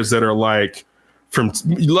players that are like from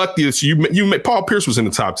luckiest. Paul Pierce was in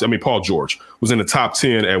the top 10. I mean, Paul George was in the top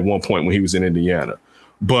 10 at one point when he was in Indiana.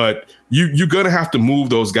 But you're going to have to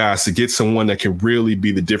move those guys to get someone that can really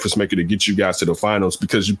be the difference maker to get you guys to the finals,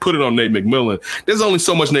 because you put it on Nate McMillan. There's only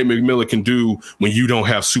so much Nate McMillan can do when you don't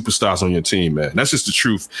have superstars on your team, man. That's just the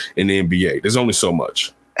truth in the NBA. There's only so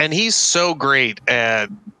much. And he's so great at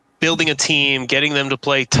building a team, getting them to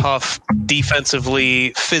play tough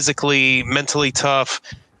defensively, physically, mentally tough.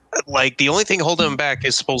 Like, the only thing holding him back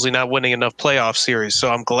is supposedly not winning enough playoff series. So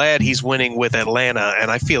I'm glad he's winning with Atlanta,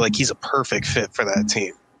 and I feel like he's a perfect fit for that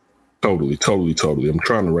team. Totally. I'm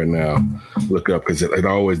trying to right now look up, because it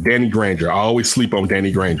always Danny Granger. I always sleep on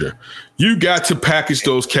Danny Granger. You got to package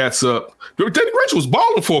those cats up. Danny Granger was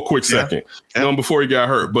balling for a quick second, before he got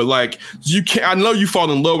hurt. But like, you can't. I know you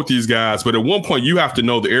fall in love with these guys, but at one point you have to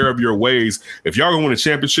know the error of your ways. If y'all gonna win a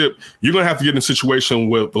championship, you're gonna have to get in a situation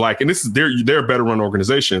with, like, and this is they're a better run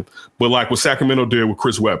organization, but like what Sacramento did with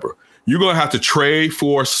Chris Webber. You're going to have to trade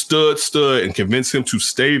for stud and convince him to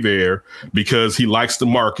stay there because he likes the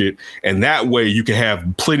market. And that way you can have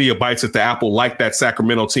plenty of bites at the apple, like that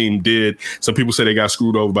Sacramento team did. Some people say they got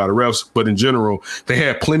screwed over by the refs, but in general, they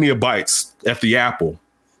had plenty of bites at the apple.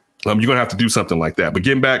 You're going to have to do something like that. But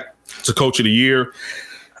getting back to Coach of the Year,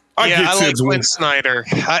 I like Quinn Snyder.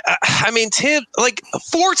 I mean, Tibbs, like,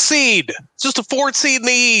 4th seed. It's just a 4th seed in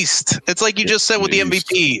the East. It's like you just said with the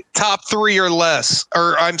MVP, top 3 or less.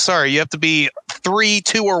 Or I'm sorry, you have to be 3,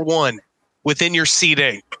 2, or 1 within your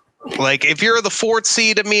seeding. Like, if you're the 4th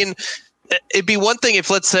seed, I mean, it'd be one thing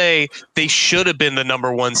if, let's say, they should have been the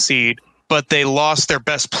number 1 seed, but they lost their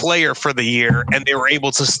best player for the year and they were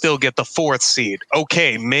able to still get the 4th seed.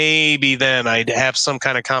 Okay, maybe then I'd have some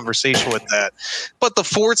kind of conversation with that. But the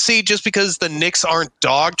 4th seed, just because the Knicks aren't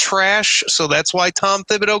dog trash, so that's why Tom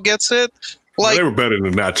Thibodeau gets it. Like, they were better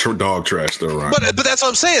than that dog trash, though, right? But that's what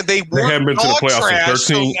I'm saying. They haven't been to the playoffs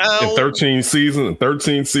in 13 seasons. In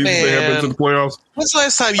 13 seasons, man, they haven't been to the playoffs. When's the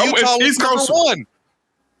last time Utah was number 1?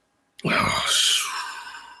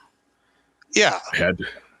 Yeah.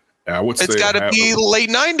 I would say it's got to be late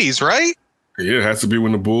 90s, right? Yeah, it has to be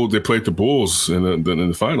when they played the Bulls in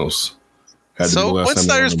the finals. So when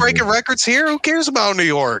Snyder's breaking records here, who cares about New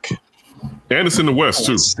York? And it's in the West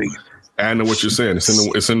too. I know what you're saying.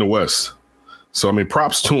 It's in the West. So I mean,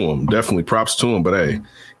 props to him. Definitely props to him. But hey,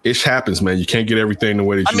 ish happens, man. You can't get everything the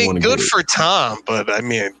way that you want to get. Good for Tom, but I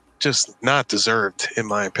mean, just not deserved in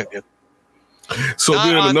my opinion. So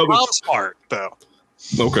then another Tom's part, though.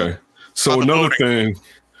 Okay. So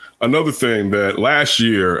another thing that last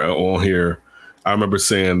year on here, I remember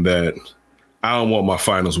saying that I don't want my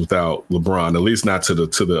finals without LeBron, at least not to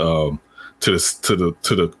the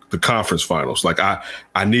conference finals. Like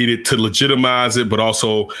I needed to legitimize it, but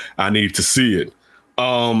also I need to see it.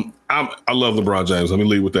 I love LeBron James. Let me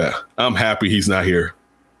lead with that. I'm happy he's not here.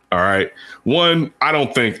 All right. One, I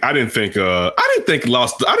didn't think the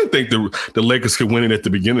Lakers could win it at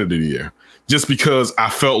the beginning of the year, just because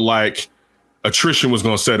I felt like attrition was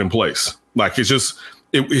going to set in place. Like, it's just,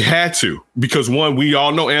 It had to, because one, we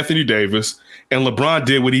all know Anthony Davis, and LeBron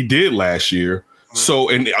did what he did last year. So,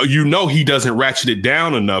 and he doesn't ratchet it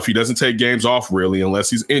down enough. He doesn't take games off really unless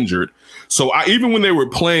he's injured. So even when they were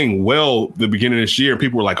playing well the beginning of this year,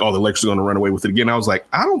 people were like, "Oh, the Lakers are going to run away with it again." I was like,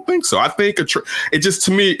 I don't think so. I think it just,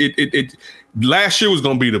 to me, it last year was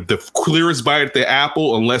going to be the clearest bite at the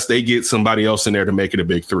apple unless they get somebody else in there to make it a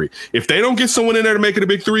big three. If they don't get someone in there to make it a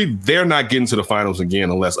big three, they're not getting to the finals again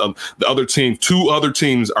unless the two other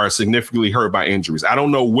teams are significantly hurt by injuries. I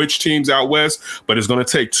don't know which teams out west, but it's going to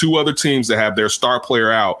take two other teams to have their star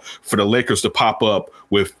player out for the Lakers to pop up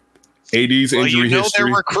with AD's injury history.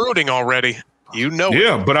 They're recruiting already.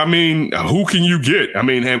 Yeah, but I mean, who can you get? I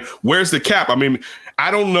mean, and where's the cap? I mean,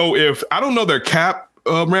 I don't know their cap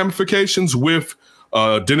ramifications with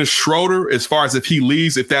Dennis Schroeder as far as if he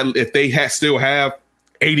leaves, if they still have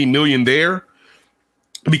 $80 million there,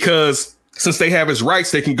 because since they have his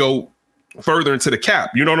rights, they can go further into the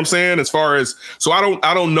cap. You know what I'm saying? As far as, so I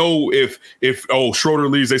don't know if Schroeder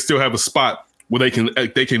leaves, they still have a spot where they can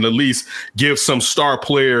at least give some star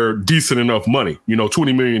player decent enough money,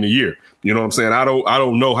 $20 million a year. You know what I'm saying? I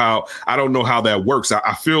don't know how that works.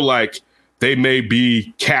 I feel like they may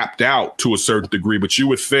be capped out to a certain degree, but you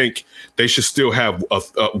would think they should still have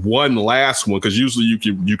one last one, because usually you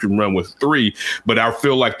can run with three. But I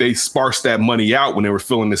feel like they sparsed that money out when they were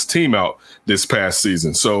filling this team out this past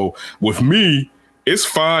season. So with me, it's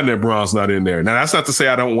fine that Bron's not in there. Now, that's not to say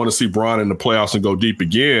I don't want to see Bron in the playoffs and go deep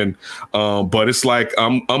again, but it's like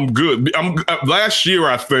I'm good. Last year,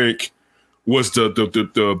 I think, was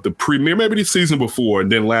the premier, maybe the season before,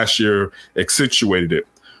 and then last year accentuated it,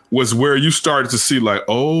 was where you started to see like,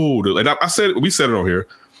 we said it on here,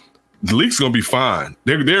 the league's gonna be fine.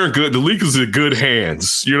 They're in good. The league is in good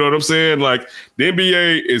hands. You know what I'm saying? Like, the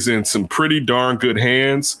NBA is in some pretty darn good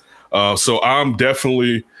hands. So I'm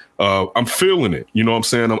definitely. I'm feeling it. You know what I'm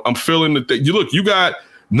saying? I'm feeling that. You got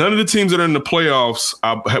none of the teams that are in the playoffs,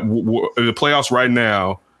 right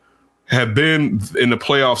now, have been in the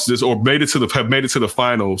playoffs have made it to the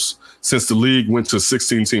finals since the league went to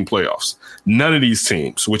 16-team playoffs. None of these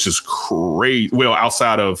teams, which is crazy. Well,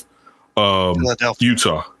 outside of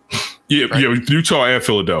Utah. Yeah, right. Yeah, Utah and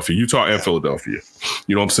Philadelphia. Philadelphia.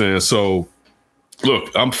 You know what I'm saying? So,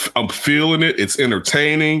 look, I'm feeling it. It's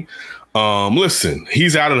entertaining. Listen,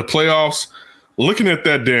 he's out of the playoffs. Looking at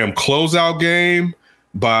that damn closeout game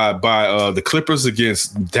by the Clippers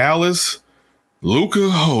against Dallas, Luka,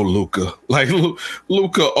 right? The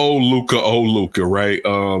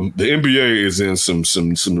NBA is in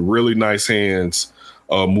some really nice hands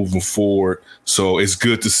moving forward. So it's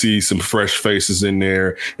good to see some fresh faces in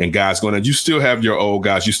there and guys going. You still have your old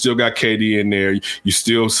guys. You still got KD in there. You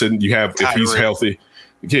still you have Kyrie. If he's healthy,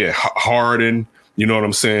 Harden. You know what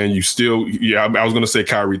I'm saying? You still, I was going to say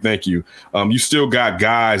Kyrie, thank you. You still got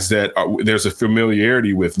guys that there's a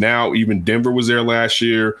familiarity with. Now, even Denver was there last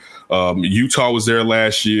year. Utah was there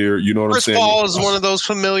last year. You know what I'm saying? Chris Paul is one of those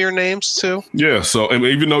familiar names too. Yeah. So, and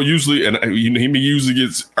even though he usually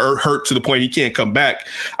gets hurt to the point he can't come back,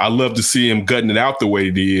 I love to see him gutting it out the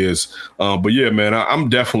way he is. But yeah, man, I'm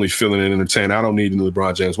definitely feeling it entertaining. I don't need any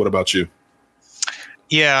LeBron James. What about you?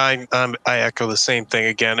 Yeah, I echo the same thing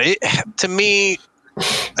again. To me,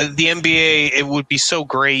 the NBA, it would be so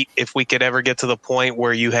great if we could ever get to the point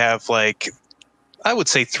where you have, like, I would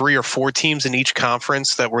say 3 or 4 teams in each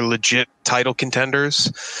conference that were legit title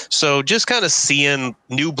contenders. So just kind of seeing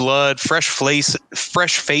new blood, fresh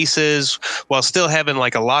faces, while still having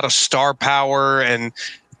like a lot of star power. And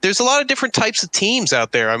there's a lot of different types of teams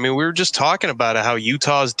out there. I mean, we were just talking about how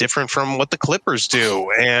Utah is different from what the Clippers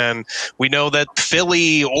do. And we know that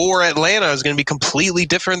Philly or Atlanta is going to be completely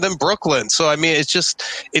different than Brooklyn. So, I mean,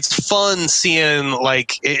 it's fun seeing,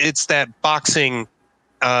 like, it's that boxing,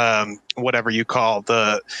 whatever you call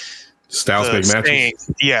the styles make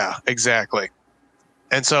matches. Yeah, exactly.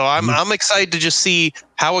 And so I'm excited to just see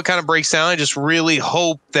how it kind of breaks down. I just really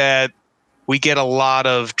hope that we get a lot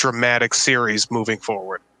of dramatic series moving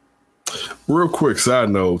forward. Real quick side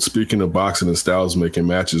note, speaking of boxing and styles making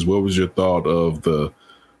matches, what was your thought of the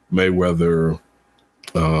Mayweather,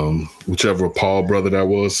 whichever Paul brother that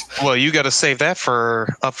was? Well, you got to save that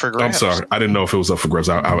up for grabs. I'm sorry. I didn't know if it was up for grabs.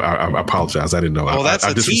 I apologize. I didn't know. Well, that's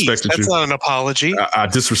I a tease. That's not an apology. I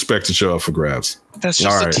disrespected you up for grabs. That's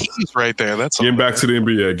just a tease right there. That's Getting back to the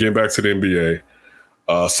NBA.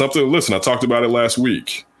 Listen, I talked about it last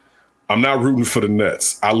week. I'm not rooting for the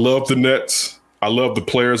Nets. I love the Nets. I love the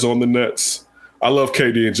players on the Nets. I love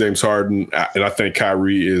KD and James Harden, and I think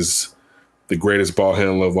Kyrie is the greatest ball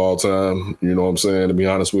handler of all time. You know what I'm saying? To be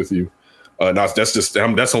honest with you,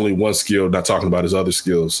 that's only one skill. Not talking about his other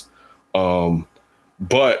skills.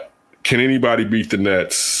 But can anybody beat the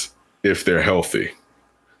Nets if they're healthy?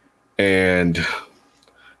 And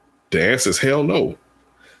the answer is hell no.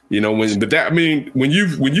 When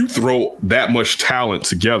you throw that much talent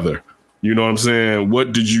together, you know what I'm saying?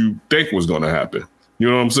 What did you think was going to happen? You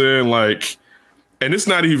know what I'm saying? Like, and it's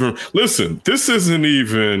not even, listen, this isn't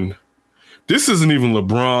even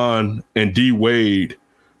LeBron and D Wade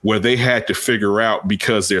where they had to figure out,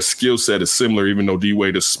 because their skill set is similar, even though D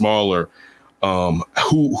Wade is smaller,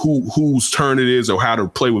 whose turn it is or how to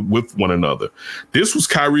play with one another. This was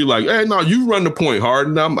Kyrie like, hey, no, you run the point,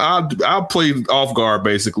 Harden. I'll play off guard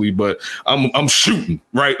basically, but I'm shooting,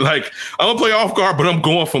 right? Like, I'm gonna play off guard, but I'm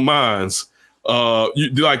going for mines.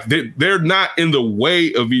 They're not in the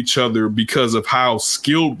way of each other because of how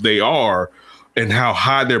skilled they are and how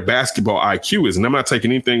high their basketball IQ is. And I'm not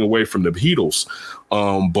taking anything away from the Heatles,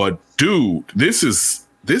 but dude, this is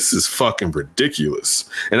fucking ridiculous.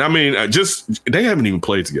 And I mean, they haven't even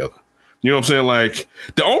played together. You know what I'm saying? Like,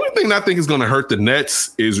 the only thing I think is going to hurt the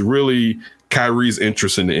Nets is really Kyrie's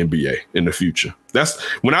interest in the NBA in the future. That's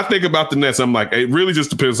when I think about the Nets, I'm like, it really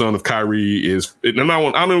just depends on if Kyrie is, and I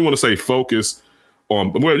don't even want to say focus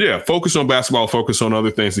on basketball, focus on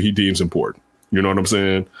other things that he deems important. You know what I'm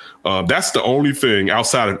saying? That's the only thing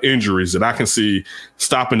outside of injuries that I can see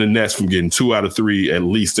stopping the Nets from getting 2 out of 3 at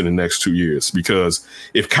least in the next 2 years. Because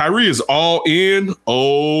if Kyrie is all in,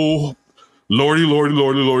 oh, lordy. You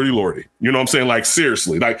know what I'm saying? Like,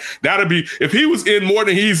 seriously, like, that'd be, if he was in more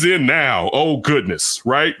than he's in now, oh, goodness,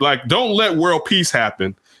 right? Like, don't let world peace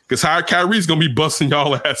happen, because Kyrie's going to be busting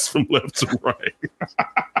y'all ass from left to right.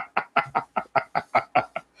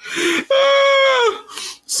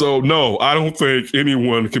 So, no, I don't think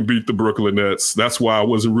anyone can beat the Brooklyn Nets. That's why I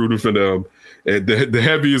wasn't rooting for them. The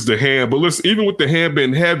heavy is the hand. But listen, even with the hand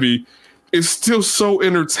being heavy, it's still so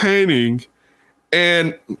entertaining.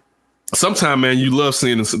 And sometimes, man, you love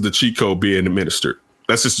seeing the cheat code being administered.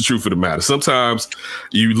 That's just the truth of the matter. Sometimes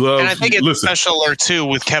you love. And I think it's specialer, too,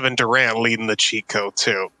 with Kevin Durant leading the cheat code,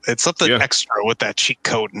 too. It's something extra with that cheat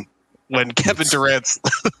coding. When Kevin Durant's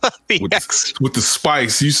with the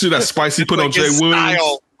spice, you see that spice he put like on Jay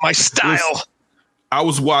Williams. My style. Listen, I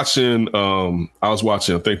was watching. I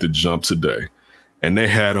think The Jump today, and they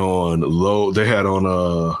had on Low. They had on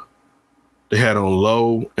Low,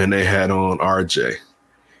 and they had on RJ,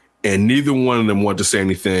 and neither one of them wanted to say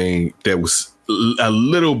anything that was a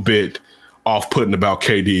little bit off-putting about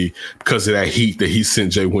KD because of that heat that he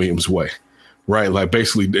sent Jay Williams' way. Right, like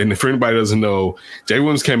basically, and if anybody doesn't know, Jay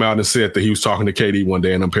Williams came out and said that he was talking to KD one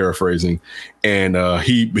day, and I'm paraphrasing, and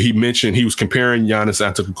he mentioned he was comparing Giannis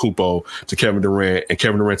Antetokounmpo to Kevin Durant, and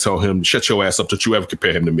Kevin Durant told him, "Shut your ass up! Don't you ever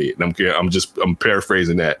compare him to me?" And I'm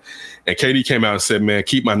paraphrasing that, and KD came out and said, "Man,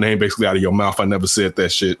 keep my name basically out of your mouth. I never said that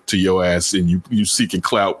shit to your ass, and you seeking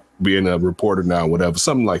clout being a reporter now, whatever,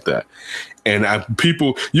 something like that." And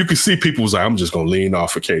you can see people was like, I'm just going to lean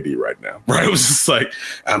off of KD right now. Right. It was just like,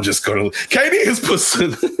 I'm just going to. KD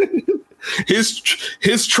is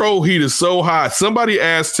his troll heat is so high. Somebody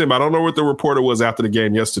asked him, I don't know what the reporter was after the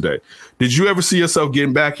game yesterday, did you ever see yourself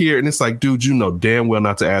getting back here? And it's like, dude, you know damn well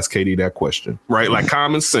not to ask KD that question. Right. Like,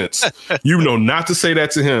 common sense. You know not to say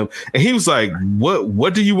that to him. And he was like,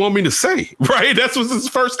 what do you want me to say? Right. That was his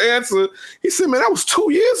first answer. He said, man, that was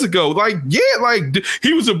 2 years ago. Like, yeah, like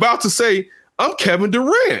he was about to say, I'm Kevin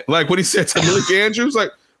Durant. Like what he said to Malik Andrews,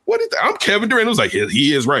 like, I'm Kevin Durant. It was like,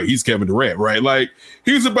 he is right. He's Kevin Durant, right? Like,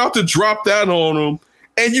 he was about to drop that on him.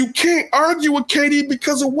 And you can't argue with KD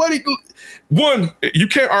because of what you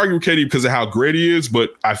can't argue with KD because of how great he is.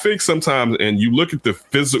 But I think sometimes, and you look at the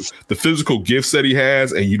physical gifts that he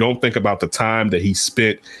has, and you don't think about the time that he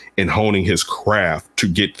spent in honing his craft to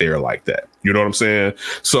get there like that. You know what I'm saying?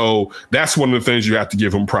 So that's one of the things you have to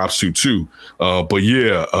give him props to, too. But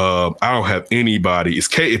yeah, I don't have anybody. If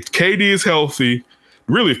KD is healthy,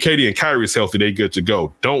 really, if KD and Kyrie is healthy, they good to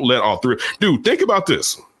go. Don't let all three. Dude, think about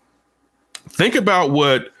this. Think about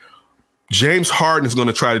what James Harden is going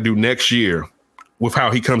to try to do next year with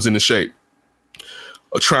how he comes into shape.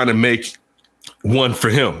 Trying to make one for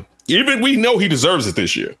him. Even we know he deserves it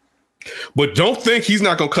this year. But don't think he's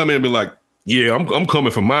not going to come in and be like, yeah, I'm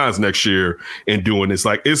coming for mines next year and doing this.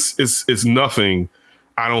 Like, it's nothing,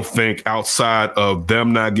 I don't think, outside of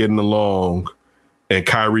them not getting along and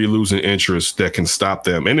Kyrie losing interest that can stop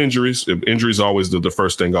them. And injuries. Injuries always the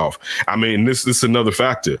first thing off. I mean, this is another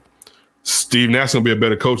factor. Steve Nash going to be a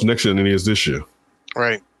better coach next year than he is this year.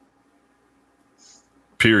 Right.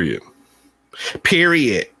 Period.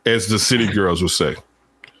 As the city girls would say.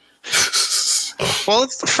 Well,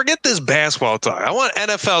 let's forget this basketball talk. I want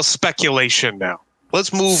NFL speculation now.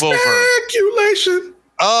 Let's move over. Speculation.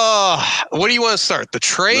 What do you want to start? The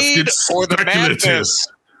trade or the madness?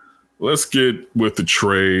 Let's get with the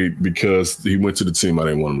trade because he went to the team I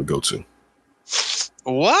didn't want him to go to.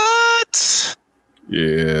 What?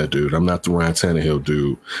 Yeah, dude. I'm not the Ryan Tannehill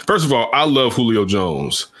dude. First of all, I love Julio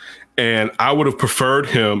Jones. And I would have preferred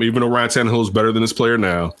him, even though Ryan Tannehill is better than this player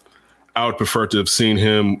now, I would prefer to have seen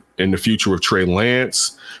him in the future with Trey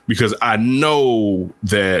Lance because I know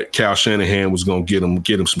that Kyle Shanahan was going to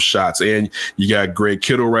get him some shots. And you got Greg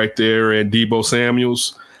Kittle right there and Deebo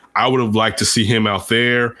Samuels. I would have liked to see him out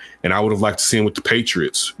there, and I would have liked to see him with the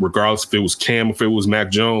Patriots, regardless if it was Cam, if it was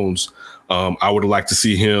Mac Jones. I would have liked to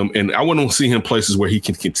see him, and I want to see him places where he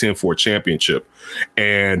can contend for a championship.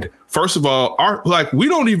 And first of all, I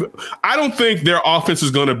don't think their offense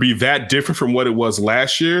is going to be that different from what it was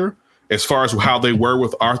last year as far as how they were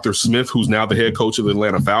with Arthur Smith, who's now the head coach of the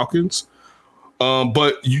Atlanta Falcons.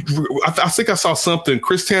 But I think I saw something.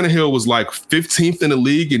 Chris Tannehill was like 15th in the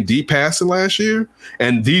league in deep passing last year.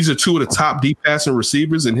 And these are two of the top deep passing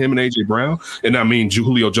receivers in him and A.J. Brown. And I mean,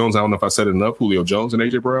 Julio Jones, I don't know if I said it enough, Julio Jones and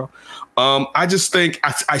A.J. Brown. I just think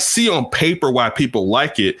I see on paper why people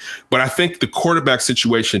like it, but I think the quarterback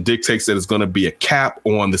situation dictates that it's going to be a cap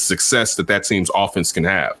on the success that team's offense can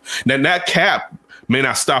have. Now, that cap may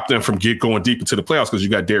not stop them from going deep into the playoffs because you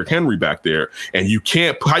got Derrick Henry back there. And you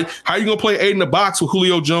can't – how are you going to play 8 in the box with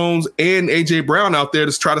Julio Jones and A.J. Brown out there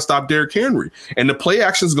to try to stop Derrick Henry? And the play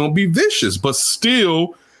action is going to be vicious. But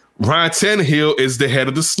still, Ryan Tannehill is the head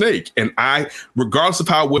of the snake. And regardless of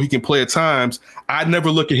how well he can play at times, I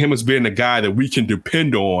never look at him as being a guy that we can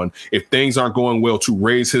depend on if things aren't going well to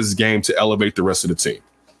raise his game to elevate the rest of the team.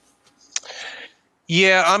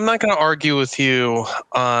 Yeah, I'm not going to argue with you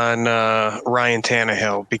on Ryan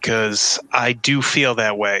Tannehill because I do feel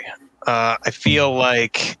that way. I feel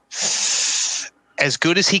like as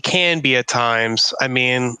good as he can be at times, I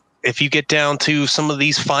mean, if you get down to some of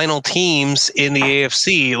these final teams in the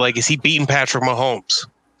AFC, like, is he beating Patrick Mahomes?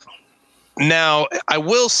 Now, I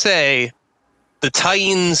will say the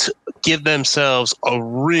Titans give themselves a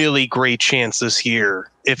really great chance this year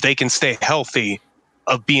if they can stay healthy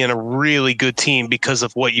of being a really good team because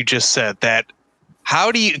of what you just said. That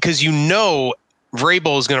because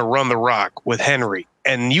Vrabel is going to run the rock with Henry,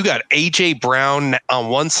 and you got A.J. Brown on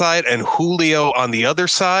one side and Julio on the other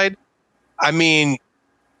side. I mean,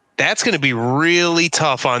 that's going to be really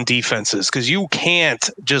tough on defenses because you can't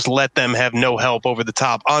just let them have no help over the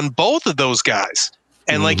top on both of those guys.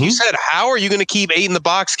 And like you said, how are you going to keep 8 in the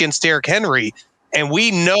box against Derrick Henry? And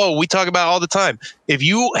we talk about all the time, if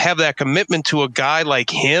you have that commitment to a guy like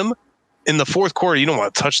him in the fourth quarter, you don't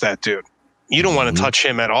want to touch that dude. You don't want to touch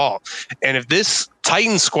him at all. And if this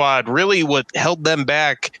Titans squad, really what held them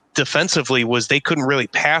back defensively was they couldn't really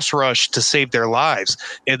pass rush to save their lives.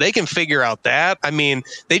 If they can figure out that, I mean,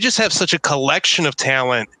 they just have such a collection of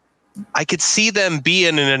talent. I could see them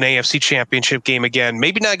being in an AFC championship game again,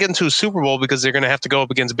 maybe not getting to a Super Bowl because they're going to have to go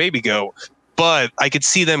up against Baby Goat. But I could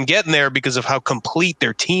see them getting there because of how complete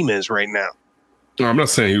their team is right now. No, I'm not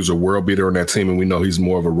saying he was a world beater on that team, and we know he's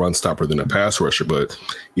more of a run stopper than a pass rusher. But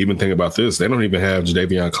even think about this: they don't even have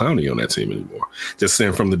Jadeveon Clowney on that team anymore. Just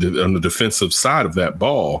saying from on the defensive side of that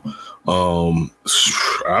ball. I'm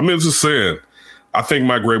just saying, I think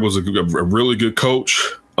Mike Vrabel was a really good coach,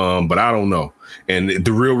 but I don't know. And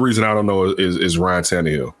the real reason I don't know is Ryan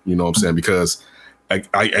Tannehill. You know what I'm saying? Because I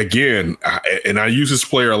use this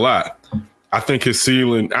player a lot. I think his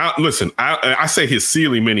ceiling. I say his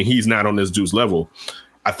ceiling, meaning he's not on this dude's level.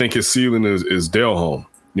 I think his ceiling is Delhomme.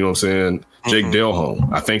 You know what I'm saying? Jake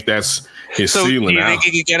Delhomme. I think that's his ceiling. Do you think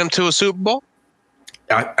he could get him to a Super Bowl?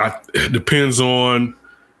 It depends on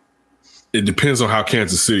how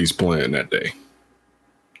Kansas City's playing that day.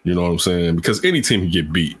 You know what I'm saying? Because any team can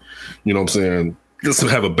get beat. You know what I'm saying? Just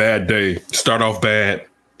have a bad day, start off bad,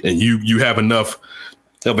 and you have enough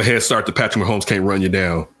of a head start that Patrick Mahomes can't run you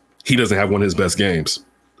down. He doesn't have one of his best games.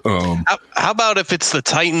 How about if it's the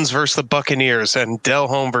Titans versus the Buccaneers and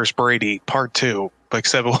Delhomme versus Brady, part 2? Like I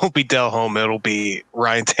said, it won't be Delhomme. It'll be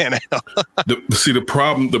Ryan Tannehill.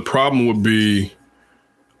 The problem would be,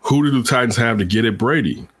 who do the Titans have to get at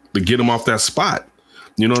Brady, to get him off that spot?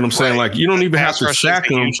 You know what I'm saying? Like, you don't even have to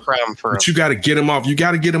sack him, but you got to get him off. You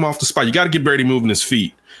got to get him off the spot. You got to get Brady moving his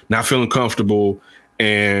feet, not feeling comfortable.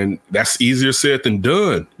 And that's easier said than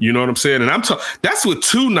done. You know what I'm saying? And that's with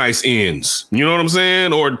 2 nice ends. You know what I'm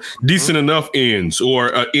saying? Or decent enough ends, or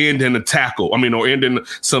an end and a tackle. I mean, or end in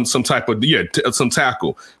some type of some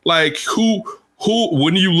tackle. Like who?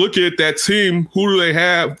 When you look at that team, who do they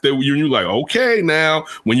have that you're like, okay, now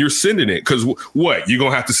when you're sending it, because what, you're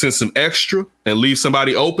gonna have to send some extra and leave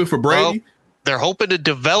somebody open for Brady? Well, they're hoping to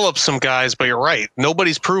develop some guys, but you're right,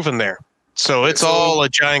 nobody's proven there. So it's all a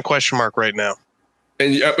giant question mark right now.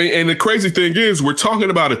 And the crazy thing is, we're talking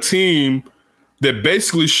about a team that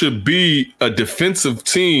basically should be a defensive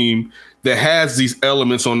team that has these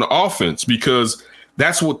elements on the offense, because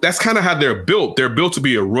that's kind of how they're built. They're built to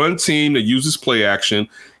be a run team that uses play action,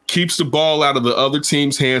 keeps the ball out of the other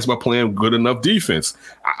team's hands by playing good enough defense.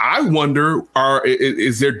 I wonder,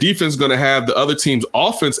 is their defense going to have the other team's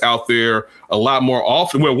offense out there a lot more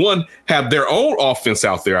often? Well, one, have their own offense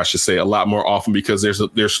out there, I should say, a lot more often, because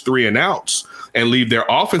there's 3 and outs, and leave their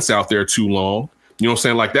offense out there too long. You know what I'm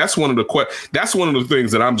saying? Like, that's one of the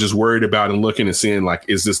things that I'm just worried about and looking and seeing, like,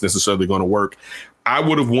 is this necessarily going to work? I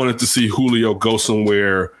would have wanted to see Julio go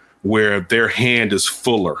somewhere where their hand is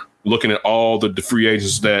fuller, looking at all the free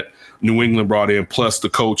agents that New England brought in, plus the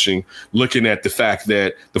coaching, looking at the fact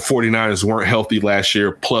that the 49ers weren't healthy last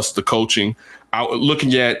year, plus the coaching.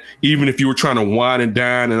 Looking at, even if you were trying to wine and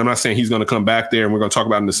dine, and I'm not saying he's going to come back there, and we're going to talk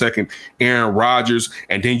about in a second, Aaron Rodgers,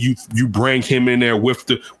 and then you bring him in there with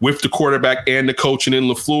the quarterback and the coaching in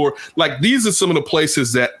LaFleur. Like, these are some of the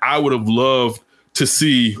places that I would have loved to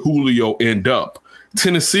see Julio end up.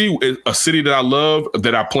 Tennessee, a city that I love,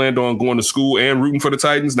 that I planned on going to school and rooting for the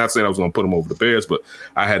Titans. Not saying I was going to put them over the Bears, but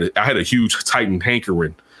I had a huge Titan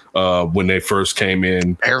hankering when they first came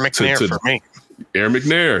in. Aaron McNair for me. Aaron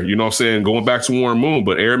McNair, you know what I'm saying? Going back to Warren Moon,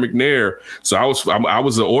 but Aaron McNair. So I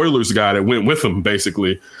was the Oilers guy that went with him,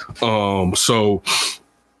 basically. So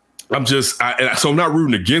I'm not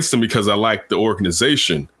rooting against him because I like the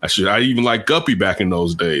organization. I even like Guppy back in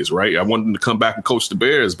those days, right? I wanted him to come back and coach the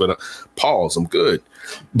Bears, but pause, I'm good.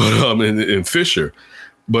 But and Fisher.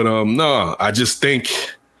 But no, I just think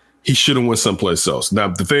he should have went someplace else. Now,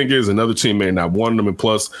 the thing is, another team may not want him, and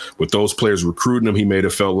plus, with those players recruiting him, he may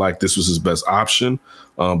have felt like this was his best option.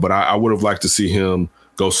 But I would have liked to see him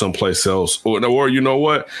go someplace else. Or you know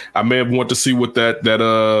what? I may have wanted to see what that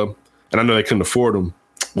and I know they couldn't afford him,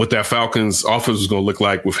 what that Falcons offense was going to look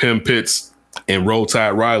like with him, Pitts, and Roll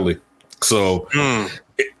Tide Riley. So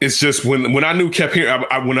it's just when I kept hearing,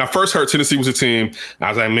 when I first heard Tennessee was a team, I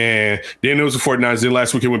was like, man, then it was the 49ers. Then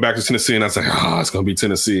last week it went back to Tennessee, and I was like, it's going to be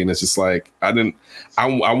Tennessee. And it's just like, I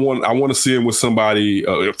want to see him with somebody.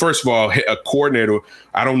 First of all, a coordinator.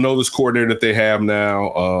 I don't know this coordinator that they have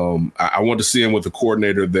now. I want to see him with a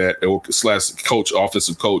coordinator / coach,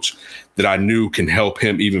 offensive coach, that I knew can help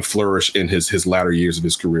him even flourish in his latter years of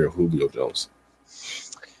his career, Julio Jones.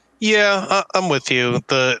 Yeah, I'm with you.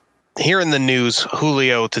 Hearing the news,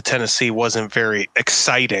 Julio to Tennessee wasn't very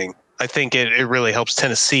exciting. I think it really helps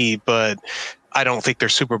Tennessee, but I don't think they're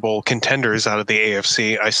Super Bowl contenders out of the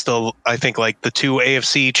AFC. I think like the 2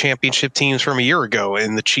 AFC championship teams from a year ago,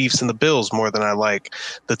 and the Chiefs and the Bills, more than I like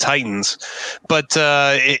the Titans. But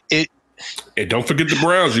and don't forget the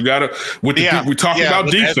Browns. You gotta we're talking about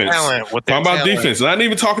defense. Talking about defense. Not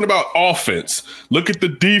even talking about offense. Look at the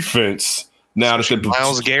defense now.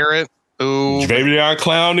 Myles Garrett. Ooh. Jadeveon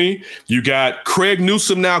Clowney. You got Craig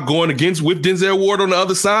Newsome now going against with Denzel Ward on the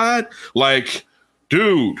other side. Like,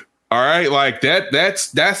 dude, all right, like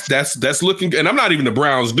that's looking. And I'm not even the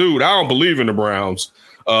Browns dude. I don't believe in the Browns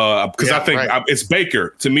because I think it's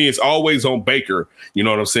Baker. To me, it's always on Baker. You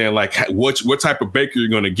know what I'm saying? Like, what type of Baker you're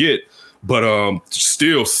going to get? But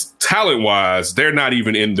still, talent wise, they're not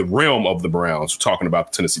even in the realm of the Browns. We're talking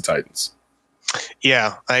about the Tennessee Titans.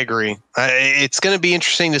 Yeah, I agree. It's going to be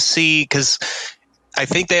interesting to see, because I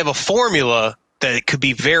think they have a formula that could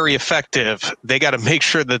be very effective. They got to make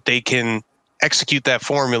sure that they can execute that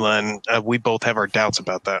formula, and we both have our doubts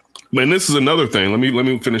about that. Man, this is another thing. Let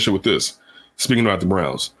me finish it with this. Speaking about the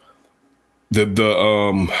Browns, the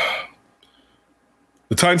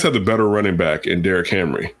Titans have the better running back in Derrick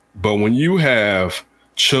Henry, but when you have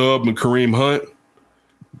Chubb and Kareem Hunt,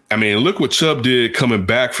 I mean, look what Chubb did coming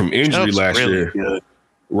back from injury last year,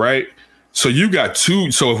 right? So you got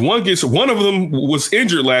 2. So if one of them was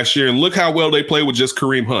injured last year, and look how well they played with just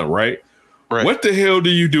Kareem Hunt, right? What the hell do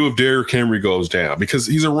you do if Derrick Henry goes down? Because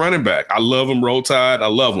he's a running back. I love him, Roll Tide. I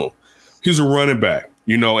love him. He's a running back,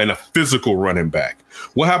 and a physical running back.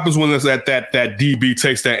 What happens when it's that DB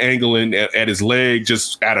takes that angle in at his leg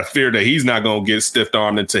just out of fear that he's not going to get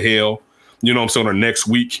stiff-armed into hell, you know what I'm saying, or next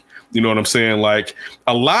week? You know what I'm saying? Like,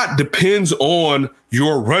 a lot depends on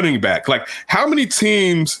your running back. Like, how many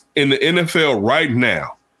teams in the NFL right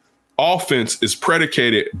now, offense is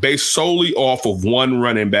predicated based solely off of one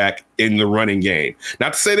running back in the running game?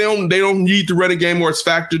 Not to say they don't need the running game or it's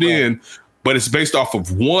factored in, but it's based off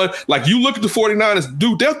of one. Like, you look at the 49ers,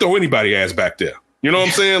 dude, they'll throw anybody ass back there. You know what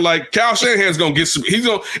I'm saying? Like, Kyle Shanahan's going to get some.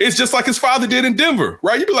 It's just like his father did in Denver,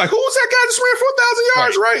 right? You'd be like, who was that guy that just ran 4,000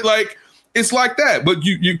 yards, right? Like, it's like that. But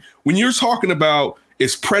you when you're talking about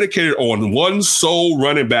is predicated on one sole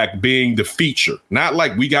running back being the feature. Not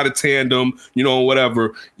like we got a tandem,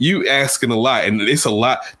 whatever. You asking a lot, and it's a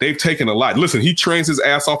lot. They've taken a lot. Listen, he trains his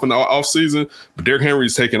ass off in the offseason, but Derrick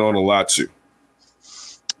Henry's taking on a lot too.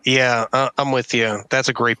 Yeah, I'm with you. That's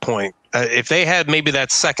a great point. If they had maybe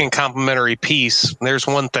that second complimentary piece, there's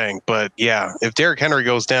one thing. But yeah, if Derrick Henry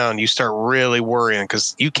goes down, you start really worrying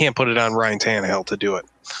because you can't put it on Ryan Tannehill to do it.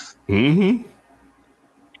 Mm-hmm.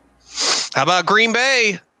 How about Green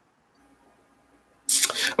Bay?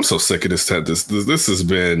 I'm so sick of this. This has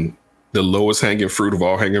been the lowest hanging fruit of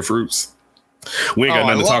all hanging fruits. We ain't got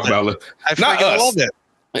nothing to talk about. I freaking love it.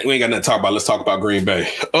 We ain't got nothing to talk about. Let's talk about Green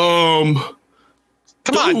Bay.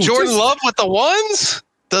 Come on, Jordan Love with the ones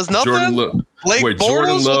does nothing.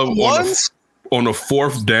 Jordan Love on a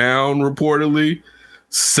fourth down reportedly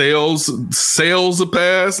sails a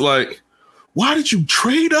pass. Like, why did you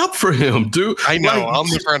trade up for him, dude? I know. I'll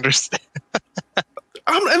never understand.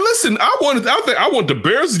 And listen, I want the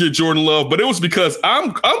Bears to get Jordan Love, but it was because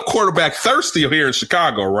I'm quarterback thirsty here in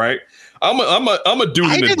Chicago, right? I'm a dude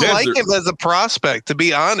in the desert. I didn't like him as a prospect, to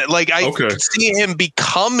be honest. Like I could see him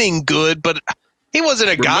becoming good, but he wasn't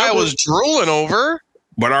a guy I was drooling over.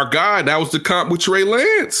 But our guy, that was the comp with Trey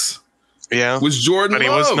Lance. Yeah. Was Jordan Love. But he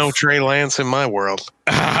was no Trey Lance in my world.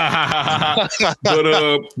 But,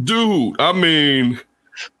 dude, I mean,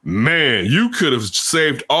 man, you could have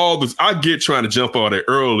saved all this. I get trying to jump on it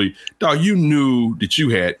early. Dog, you knew that you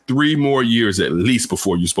had 3 more years at least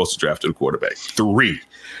before you're supposed to draft a quarterback. 3.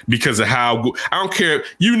 Because of how I don't care.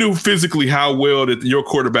 You knew physically how well that your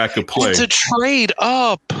quarterback could play. It's a trade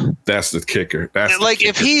up. That's the kicker.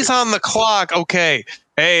 If he's on the clock, okay.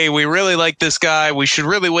 Hey, we really like this guy. We should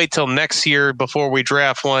really wait till next year before we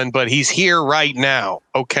draft one, but he's here right now.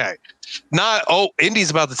 Okay. Indy's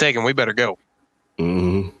about to take him. We better go.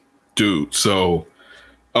 Mm-hmm. Dude, so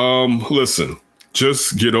listen,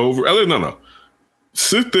 just get over. No.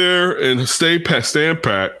 Sit there and stand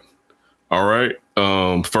pat. All right.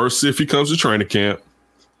 First, see if he comes to training camp,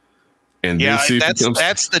 and then see if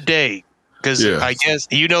that's the day. Because I guess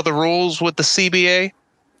the rules with the CBA.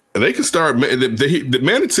 They can start. The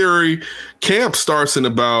mandatory camp starts in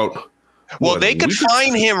about. Well, they could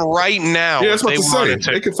find him right now. Yeah, that's what they say.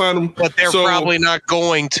 They can find him, but they're probably not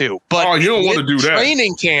going to. But you don't want to do that.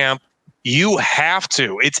 Training camp, you have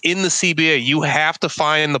to. It's in the CBA. You have to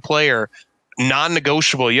find the player.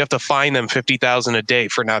 Non-negotiable. You have to fine them $50,000 a day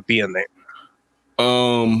for not being there.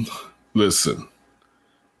 Listen,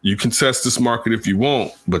 you can test this market if you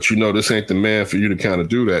want, but this ain't the man for you to kind of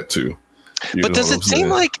do that to. But does it seem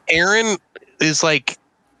like Aaron is like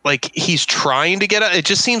he's trying to get out? It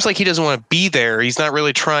just seems like he doesn't want to be there. He's not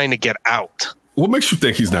really trying to get out. What makes you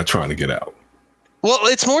think he's not trying to get out? Well,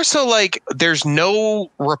 it's more so like there's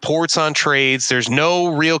no reports on trades. There's no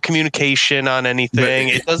real communication on anything.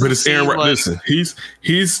 It doesn't. But it's Aaron. Listen,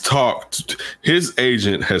 he's talked. His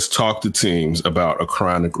agent has talked to teams about a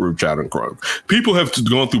chronic group chat and crime. People have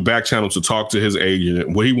gone through back channels to talk to his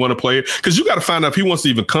agent. Will he want to play it? Because you got to find out if he wants to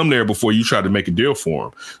even come there before you try to make a deal for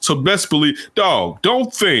him. So best believe, dog.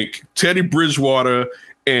 Don't think Teddy Bridgewater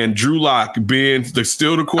and Drew Lock being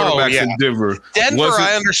still the quarterbacks in Denver.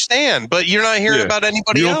 I understand, but you're not hearing about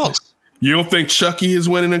anybody else. You don't think Chucky has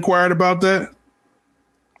went and inquired about that?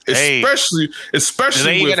 Especially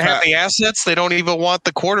they going to have the assets. They don't even want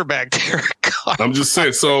the quarterback there. I'm just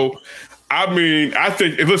saying. So, I mean, I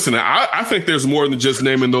think there's more than just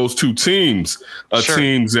naming those 2 teams.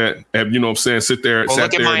 Teams that have, sit there. Well,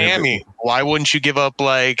 look at Miami. Why wouldn't you give up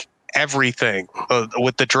everything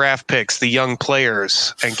with the draft picks, the young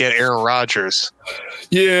players, and get Aaron Rodgers?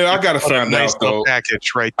 Yeah, I got to find out though.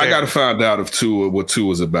 Package right there. I got to find out if what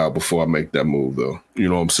Tua is about before I make that move, though. You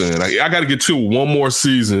know what I'm saying? I got to get Tua one more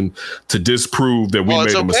season to disprove that we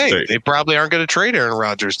made a mistake. They probably aren't going to trade Aaron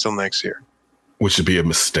Rodgers till next year, which would be a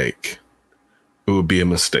mistake. It would be a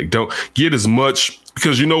mistake. Don't get as much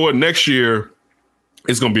because you know what? Next year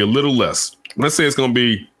it's going to be a little less. Let's say it's going to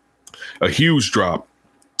be a huge drop.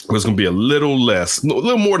 It's going to be a little less, a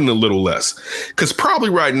little more than a little less. Because probably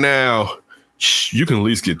right now, you can at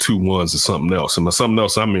least get 2 ones or something else. And by something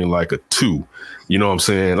else, I mean like a 2. You know what I'm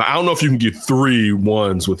saying? I don't know if you can get 3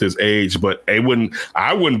 ones with his age, but I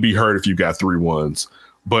wouldn't be hurt if you got 3 ones.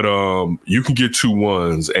 But you can get 2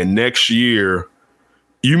 ones. And next year,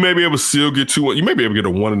 you may be able to still get 2. You may be able to get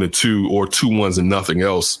a 1 and a 2 or 2 ones and nothing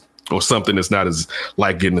else or something that's not as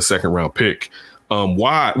like getting a second round pick.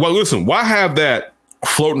 Why? Well, listen, why have that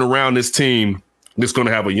floating around this team that's going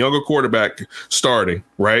to have a younger quarterback starting,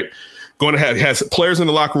 right? Going to has players in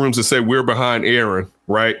the locker rooms that say we're behind Aaron,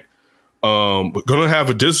 right? Going to have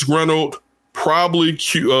a disgruntled probably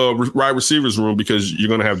wide receivers room because you're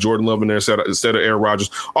going to have Jordan Love in there instead of Aaron Rodgers.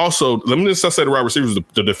 Also, let me just say the wide receivers,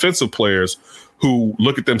 the defensive players who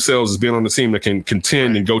look at themselves as being on the team that can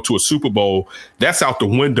contend and go to a Super Bowl, that's out the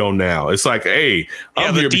window now. It's like, hey,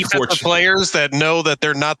 I'm the here defensive players that know that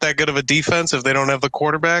they're not that good of a defense if they don't have the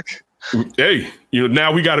quarterback. Hey,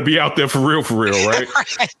 now we got to be out there for real, right?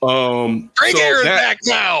 Bring Aaron back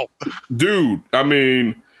now, dude. I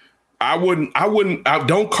mean, I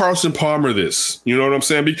don't Carson Palmer this. You know what I'm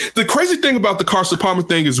saying? The crazy thing about the Carson Palmer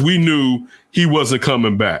thing is we knew he wasn't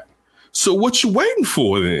coming back. So what you waiting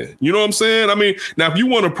for then? You know what I'm saying? I mean, now if you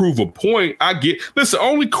want to prove a point, listen,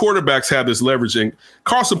 only quarterbacks have this leverage, and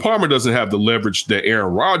Carson Palmer doesn't have the leverage that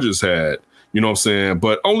Aaron Rodgers had. You know what I'm saying?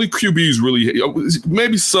 But only QBs really,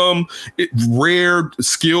 maybe some rare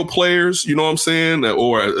skill players, you know what I'm saying?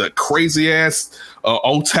 Or a crazy ass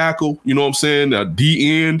O-tackle, you know what I'm saying? A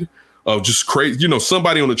D-end of just crazy,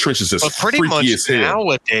 somebody on the trenches that's pretty much as hell.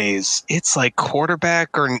 Nowadays, it's like quarterback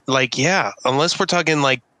or unless we're talking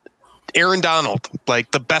like Aaron Donald,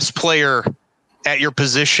 like the best player at your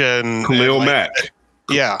position. Khalil Mack.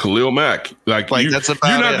 Yeah. Khalil Mack. Like that's about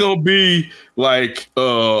you're not going to be like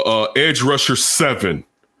edge rusher 7.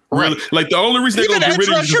 Really? Right. Like the only reason they're going to get rid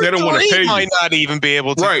of you is they don't want to pay you. Might not even be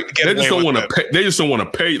able to. Right. They just don't want to pay. They just don't want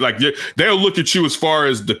to pay. Like they'll look at you as far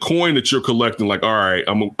as the coin that you're collecting. Like, all right,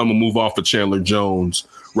 I'm gonna move off of Chandler Jones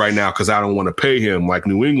right now because I don't want to pay him like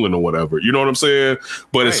New England or whatever. You know what I'm saying?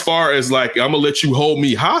 But as far as like I'm gonna let you hold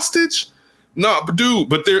me hostage, no, dude.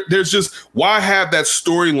 But there's just why have that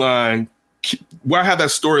storyline? Why have that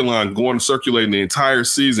storyline going circulating the entire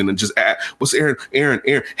season and just what's Aaron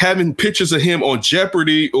having pictures of him on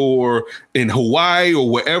Jeopardy or in Hawaii or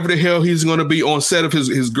wherever the hell he's going to be on set of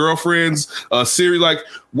his girlfriend's series? Like,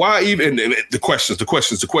 why even? And the questions.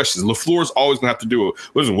 LaFleur's always going to have to do it.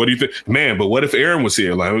 Listen, what do you think, man? But what if Aaron was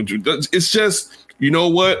here? Like, it's just. You know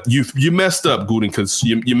what? You messed up, Gutekunst.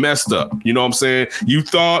 You messed up. You know what I'm saying? You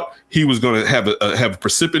thought he was going to have a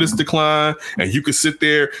precipitous decline, and you could sit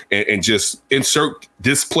there and just insert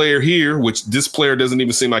this player here, which this player doesn't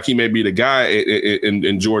even seem like he may be the guy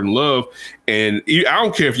in Jordan Love. And I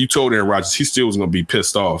don't care if you told Aaron Rodgers, he still was going to be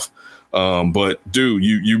pissed off. But dude,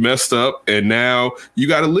 you messed up, and now you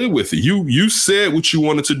got to live with it. You said what you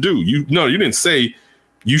wanted to do. You didn't say.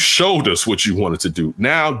 You showed us what you wanted to do.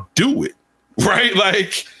 Now do it. Right?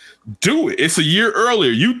 Like, do it. It's a year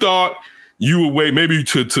earlier. You thought you would wait maybe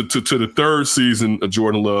to the third season of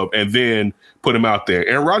Jordan Love and then put him out there.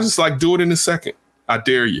 And Rodgers like, do it in a second. I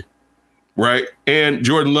dare you. Right? And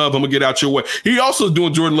Jordan Love, I'm going to get out your way. He also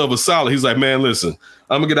doing Jordan Love a solid. He's like, man, listen,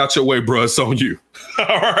 I'm going to get out your way, bro. It's on you. All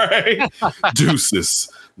right?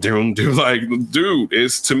 Deuces. Dude,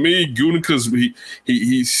 it's to me, Gutekunst,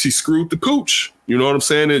 he screwed the pooch. You know what I'm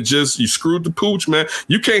saying? You screwed the pooch, man.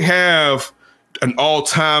 You can't have an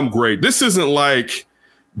all-time great. This isn't like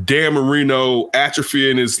Dan Marino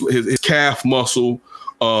atrophying his calf muscle.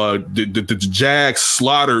 The Jags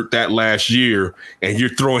slaughtered that last year, and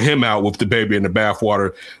you're throwing him out with the baby in the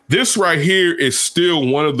bathwater. This right here is still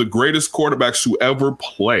one of the greatest quarterbacks who ever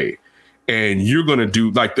play. And you're gonna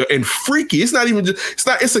do like and freaky. It's not even just.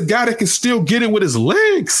 It's a guy that can still get it with his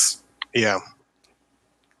legs. Yeah,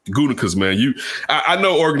 Gutekunst, man. I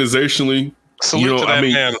know organizationally. Salute to that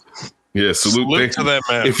man. Yeah, salute to that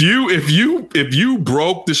man. If you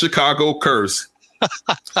broke the Chicago curse,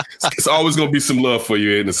 it's always gonna be some love for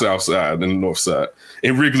you in the South Side and the North Side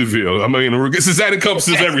in Wrigleyville. I mean, since that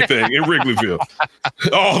encompasses everything in Wrigleyville,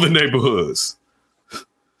 all the neighborhoods.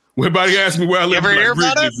 Everybody ask me where I live.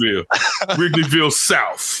 Wrigleyville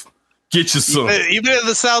South. Get you some. You've been in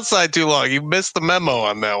the South Side too long. You missed the memo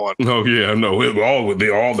on that one. Oh yeah, no.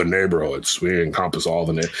 All the neighborhoods. We encompass all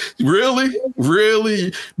the neighborhoods.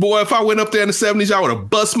 Really, boy. If I went up there in the '70s, I would have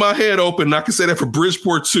bust my head open. I can say that for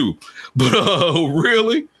Bridgeport too. But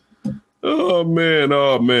really, oh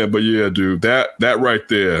man. But yeah, dude, that right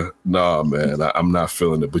there. Nah, man, I'm not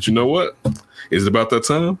feeling it. But you know what? Is it about that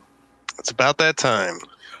time? It's about that time.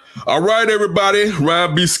 All right, everybody.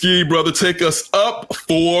 Ryan B. Ski, brother, take us up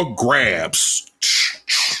for grabs.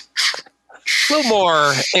 A little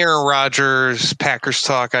more Aaron Rodgers, Packers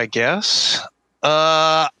talk, I guess.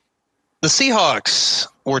 The Seahawks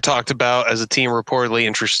were talked about as a team reportedly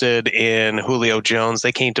interested in Julio Jones.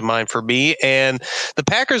 They came to mind for me. And the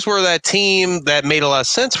Packers were that team that made a lot of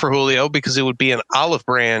sense for Julio because it would be an olive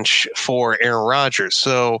branch for Aaron Rodgers.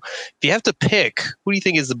 So if you have to pick, who do you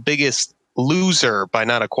think is the biggest loser by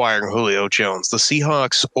not acquiring Julio Jones, the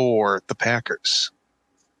Seahawks or the Packers?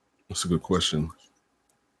 That's a good question.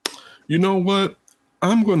 You know what?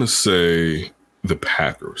 I'm going to say the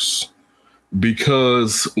Packers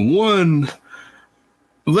because one,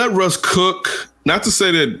 let Russ cook. Not to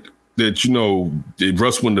say that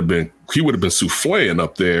Russ wouldn't have been. He would have been souffleing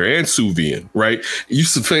up there and sous vide, right? You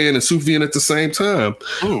souffleing and sous vide at the same time.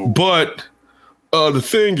 Ooh. But the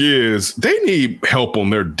thing is, they need help on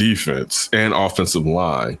their defense and offensive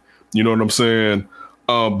line. You know what I'm saying?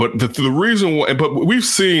 But the reason why, but we've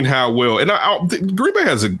seen how well, and Green Bay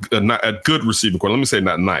has a good receiving core. Let me say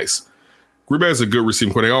not nice. Green Bay has a good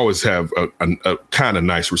receiving core. They always have a kind of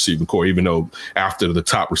nice receiving core, even though after the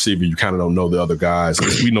top receiver, you kind of don't know the other guys.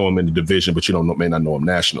 We know them in the division, but you may not know them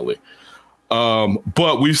nationally.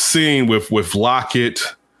 But we've seen with Lockett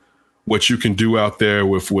what you can do out there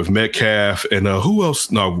with Metcalf and who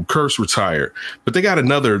else? No, Kurtz retired, but they got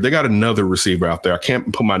another receiver out there. I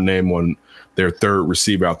can't put my name on their third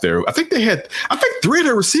receiver out there. I think 3 of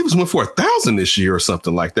their receivers went for 1,000 this year or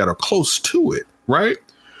something like that, or close to it, right?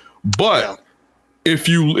 But if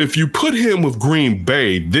you put him with Green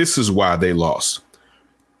Bay, this is why they lost.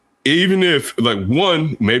 Even if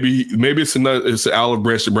maybe it's an olive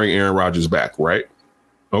branch to bring Aaron Rodgers back, right?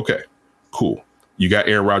 Okay, cool. You got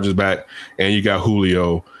Aaron Rodgers back and you got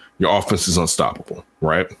Julio. Your offense is unstoppable,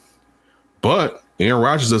 right? But Aaron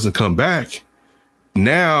Rodgers doesn't come back.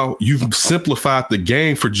 Now you've simplified the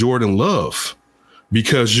game for Jordan Love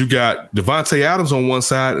because you got Devontae Adams on one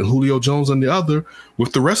side and Julio Jones on the other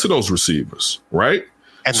with the rest of those receivers, right?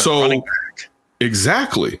 And the running back.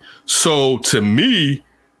 Exactly. So to me,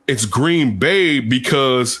 it's Green Bay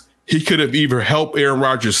because he could have either helped Aaron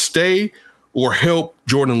Rodgers stay or help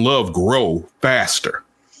Jordan Love grow faster.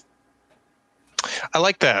 I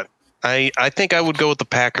like that. I think I would go with the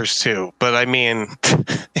Packers too, but I mean,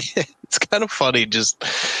 it's kind of funny. Just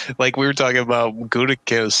like we were talking about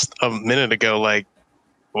Gutekunst a minute ago, like,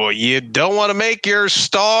 well, you don't want to make your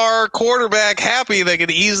star quarterback happy. They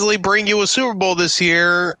could easily bring you a Super Bowl this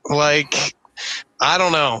year. Like, I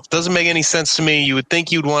don't know. Doesn't make any sense to me. You would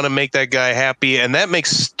think you'd want to make that guy happy. And that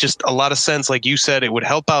makes just a lot of sense. Like you said, it would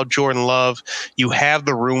help out Jordan Love. You have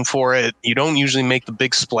the room for it. You don't usually make the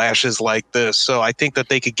big splashes like this. So I think that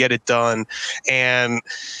they could get it done. And,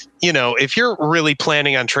 if you're really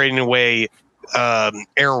planning on trading away Aaron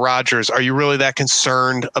Rodgers, are you really that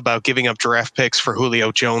concerned about giving up draft picks for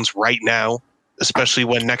Julio Jones right now? Especially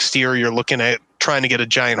when next year you're looking at trying to get a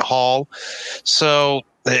giant haul. So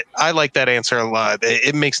I like that answer a lot.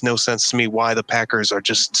 It makes no sense to me why the Packers are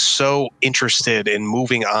just so interested in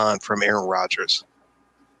moving on from Aaron Rodgers.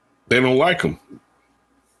 They don't like him.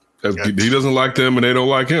 He doesn't like them, and they don't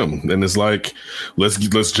like him. And it's like, let's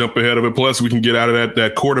jump ahead of it. Plus, we can get out of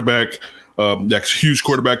that quarterback, that huge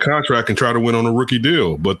quarterback contract, and try to win on a rookie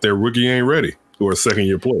deal. But their rookie ain't ready, or a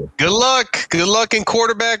second-year player. Good luck in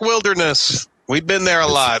quarterback wilderness. We've been there a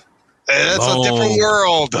lot. That's a different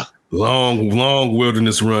world. Long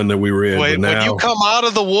wilderness run that we were in. When you come out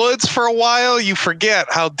of the woods for a while, you forget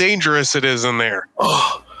how dangerous it is in there.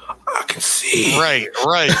 Oh, I can see. Right.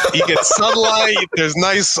 You get sunlight. There's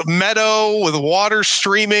nice meadow with water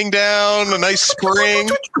streaming down, a nice spring.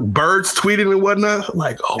 Birds tweeting and whatnot.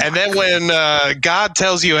 Like, and then when God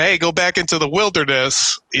tells you, hey, go back into the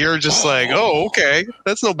wilderness, you're just like, oh, okay.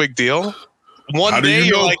 That's no big deal. One day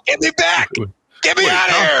you're like, get me back. Get me out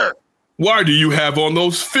of here. Why do you have on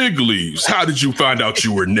those fig leaves? How did you find out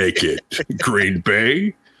you were naked? Green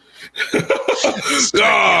Bay. Get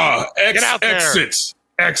out there.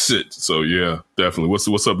 Exit. So yeah, definitely.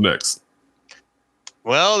 What's up next?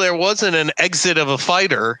 Well, there wasn't an exit of a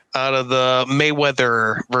fighter out of the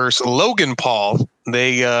Mayweather versus Logan Paul.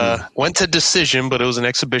 They went to decision, but it was an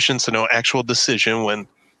exhibition, so no actual decision. When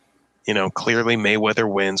clearly Mayweather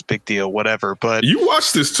wins, big deal, whatever. But you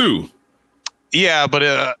watched this too. Yeah,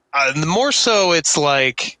 but more so, it's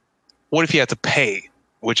like, what if you had to pay,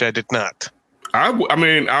 which I did not. I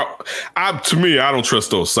mean, to me, I don't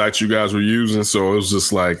trust those sites you guys were using, so it was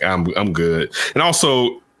just like, I'm good. And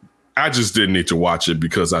also, I just didn't need to watch it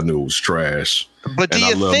because I knew it was trash. But do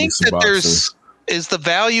you think that is the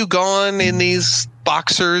value gone in these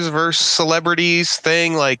boxers versus celebrities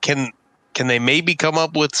thing? Like, can they maybe come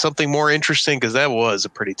up with something more interesting? Because that was a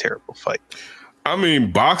pretty terrible fight. I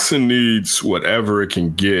mean, boxing needs whatever it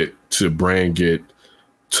can get to bring it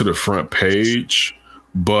to the front page.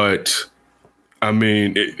 But, I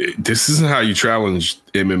mean, this isn't how you challenge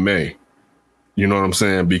MMA. You know what I'm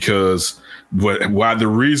saying? Because the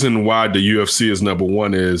reason why the UFC is number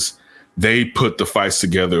one is they put the fights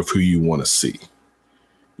together of who you want to see.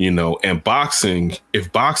 And boxing,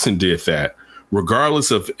 if boxing did that, regardless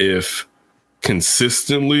of if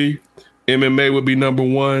consistently MMA would be number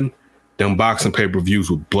one, them boxing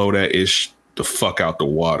pay-per-views would blow that ish the fuck out the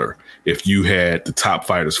water if you had the top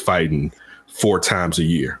fighters fighting 4 times a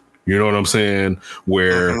year. You know what I'm saying?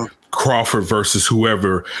 Where Crawford versus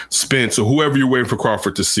whoever, Spence or whoever you're waiting for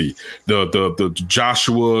Crawford to see. The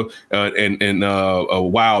Joshua and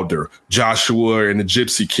Wilder, Joshua and the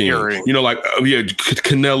Gypsy King.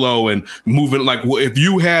 Canelo and moving. Like, if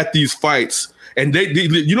you had these fights, and they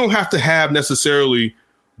you don't have to have necessarily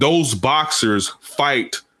those boxers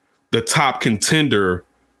fight the top contender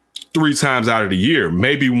 3 times out of the year,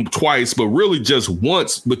 maybe twice, but really just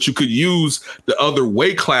once. But you could use the other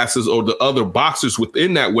weight classes or the other boxers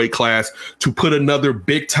within that weight class to put another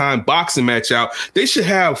big time boxing match out. They should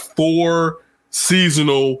have 4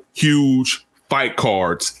 seasonal huge fight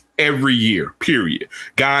cards every year, period.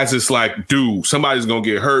 Guys, it's like, dude, somebody's going to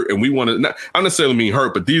get hurt and we want to, not necessarily mean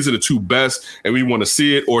hurt, but these are the 2 best and we want to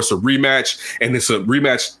see it, or it's a rematch and it's a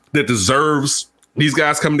rematch that deserves these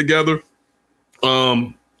guys coming together.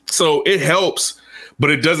 So it helps,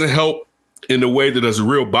 but it doesn't help in the way that us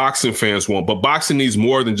real boxing fans want. But boxing needs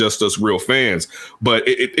more than just us real fans. But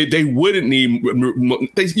they wouldn't need.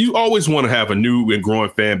 You always want to have a new and growing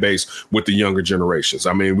fan base with the younger generations.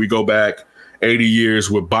 I mean, we go back 80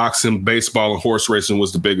 years with boxing, baseball, and horse racing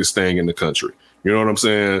was the biggest thing in the country. You know what I'm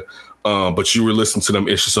saying? But you were listening to them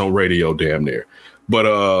issues on radio, damn near. But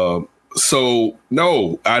so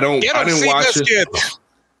no, I didn't watch it.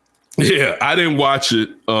 Yeah, I didn't watch it.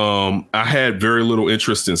 I had very little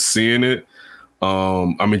interest in seeing it.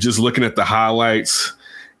 I mean, just looking at the highlights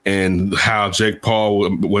and how Jake Paul,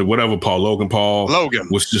 Logan Paul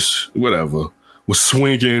was just was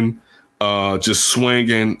swinging, just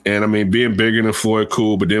swinging. And I mean, being bigger than Floyd,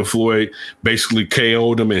 cool. But then Floyd basically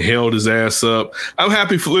KO'd him and held his ass up. I'm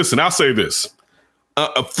happy for, listen, I'll say this.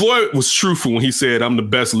 Floyd was truthful when he said, I'm the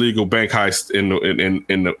best legal bank heist in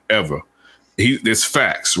the ever. It's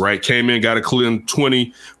facts, right? Came in, got a clear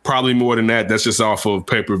 20, probably more than that. That's just off of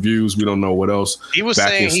pay-per-views. We don't know what else. He was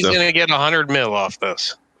saying he's going to get $100 million off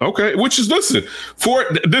this. Okay, which is for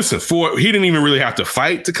he didn't even really have to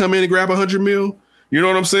fight to come in and grab $100 million. You know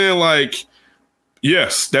what I'm saying? Like,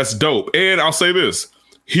 yes, that's dope. And I'll say this: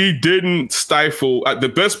 he didn't stifle. The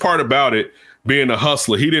best part about it being a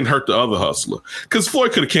hustler, he didn't hurt the other hustler, because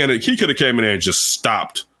Floyd could have came in there and just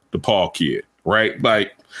stopped the Paul kid, right?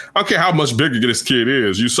 Like, I don't care how much bigger this kid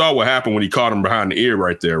is. You saw what happened when he caught him behind the ear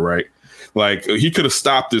right there, right? Like, he could have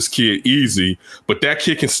stopped this kid easy, but that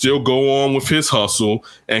kid can still go on with his hustle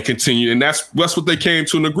and continue. And that's what they came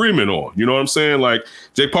to an agreement on. You know what I'm saying? Like,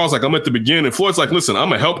 Jake Paul's like, I'm at the beginning. Floyd's like, listen, I'm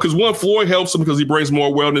going to help. Because Floyd helps him because he brings more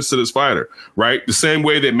wellness to this fighter, right? The same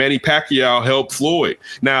way that Manny Pacquiao helped Floyd.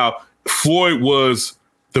 Now, Floyd was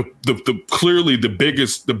the clearly the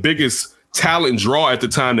biggest talent draw at the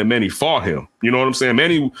time that Manny fought him. You know what I'm saying? I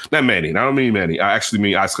don't mean Manny. I actually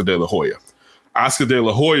mean Oscar De La Hoya. Oscar De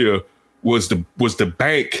La Hoya was the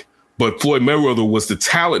bank, but Floyd Mayweather was the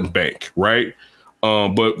talent bank, right?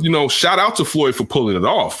 But shout out to Floyd for pulling it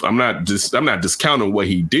off. I'm not discounting what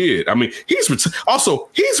he did. I mean, he's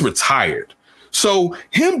retired. So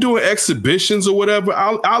him doing exhibitions or whatever,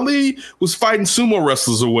 Ali was fighting sumo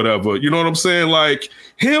wrestlers or whatever. You know what I'm saying? Like,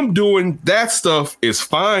 him doing that stuff is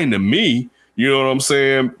fine to me. You know what I'm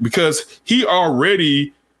saying? Because he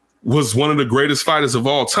already was one of the greatest fighters of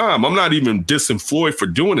all time. I'm not even dissing Floyd for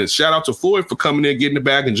doing it. Shout out to Floyd for coming in, getting the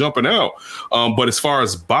bag and jumping out. But as far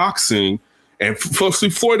as boxing, and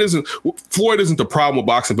Floyd isn't the problem with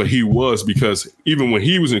boxing, but he was, because even when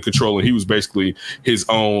he was in control and he was basically his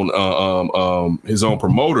own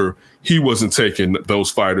promoter, he wasn't taking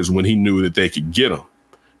those fighters when he knew that they could get them.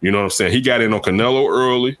 You know what I'm saying? He got in on Canelo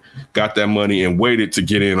early, got that money, and waited to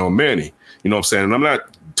get in on Manny. You know what I'm saying? And I'm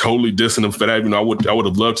not totally dissing him for that. I would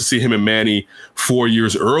have loved to see him and Manny 4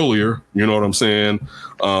 years earlier. You know what I'm saying?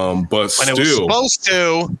 But when still, it was supposed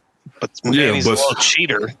to. But Manny's a little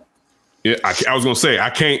cheater. Yeah, I was gonna say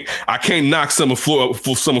I can't knock some of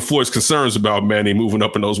Floyd's concerns about Manny moving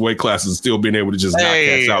up in those weight classes and still being able to just knock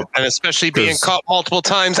cats out, and especially being caught multiple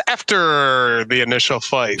times after the initial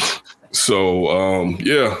fight. So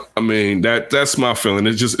yeah, I mean that's my feeling.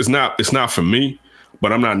 It's not for me.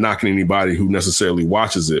 But I'm not knocking anybody who necessarily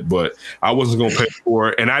watches it. But I wasn't going to pay for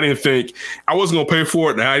it. And I wasn't going to pay for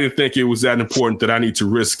it. And I didn't think it was that important that I need to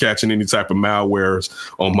risk catching any type of malwares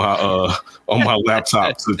on my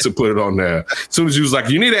laptop to put it on there. As soon as you was like,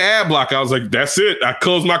 you need an ad block, I was like, that's it. I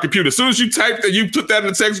closed my computer. As soon as you typed that, you put that in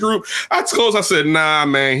the text group, I said, nah,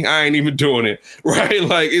 man, I ain't even doing it. Right?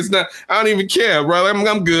 Like, it's not, I don't even care, bro.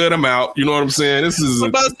 I'm good. I'm out. You know what I'm saying? What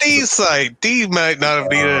about D's site? D might not have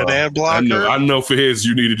needed an ad blocker. I know for his,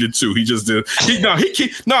 you needed it too. He just did.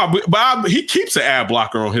 But he keeps an ad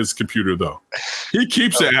blocker on his computer though. He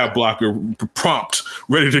keeps an ad blocker prompt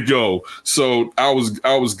ready to go. So I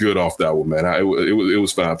was good off that one, man. It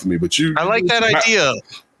was fine for me. But I like that idea.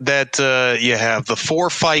 that you have the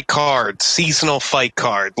 4-fight card, seasonal fight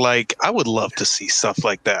card. Like, I would love to see stuff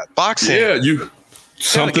like that. Boxing,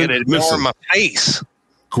 something. Get it more in my face.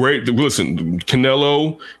 Great. Listen,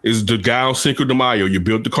 Canelo is the guy on Cinco de Mayo. You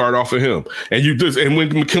build the card off of him, and when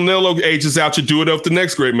Canelo ages out, you do it off the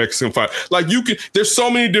next great Mexican fight. Like there's so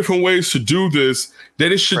many different ways to do this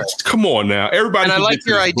that it should come on now. Everybody. And I like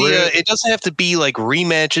your idea. It doesn't have to be like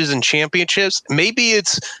rematches and championships. Maybe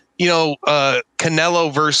it's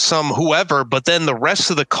Canelo versus some whoever, but then the rest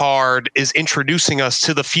of the card is introducing us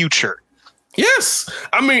to the future. Yes,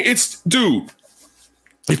 I mean dude.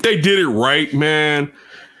 If they did it right, man.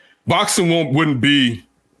 Boxing wouldn't be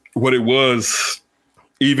what it was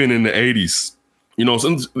even in the 80s.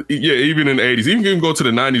 Even in the 80s. Even you can go to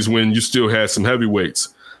the 90s when you still had some heavyweights.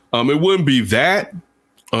 It wouldn't be that,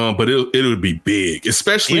 but it would be big,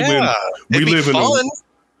 especially when we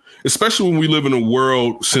live in a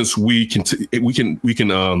world since we can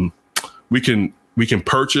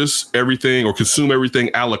purchase everything or consume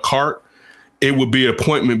everything a la carte. It would be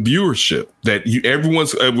appointment viewership that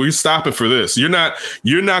we're stopping for this. You're not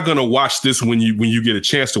going to watch this when you get a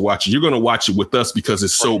chance to watch it. You're going to watch it with us because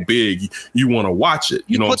it's so big. You want to watch it.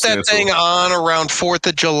 You know put that thing on around 4th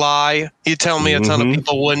of July. You tell me a ton of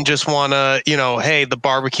people wouldn't just want to, hey, the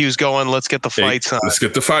barbecue's going. Let's get the fights on. Let's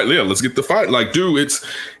get the fight. Yeah, let's get the fight. Like, dude,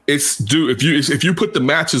 if you put the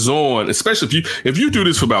matches on, especially if you do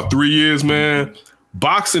this for about 3 years, man,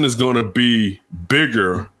 boxing is going to be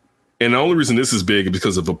bigger. And the only reason this is big is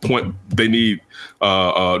because of they need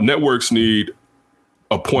networks need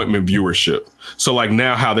appointment viewership. So like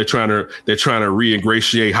now how they're trying to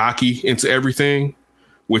reingratiate hockey into everything,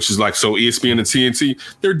 which is like, so ESPN and TNT,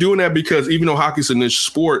 they're doing that because even though hockey's a niche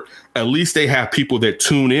sport, at least they have people that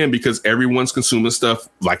tune in because everyone's consuming stuff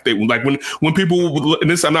when people, and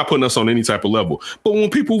this, I'm not putting us on any type of level, but when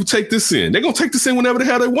people take this in, they're going to take this in whenever the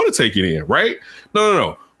hell they want to take it in, right?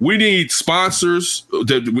 No. We need sponsors.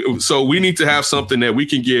 So we need to have something that we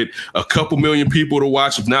can get a couple million people to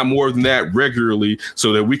watch, if not more than that, regularly,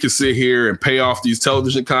 so that we can sit here and pay off these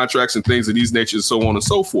television contracts and things of these natures, so on and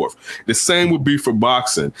so forth. The same would be for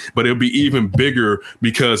boxing, but it'll be even bigger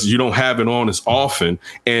because you don't have it on as often,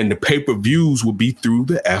 and the pay-per-views will be through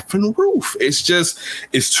the effing roof. It's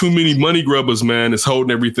too many money grubbers, man. It's holding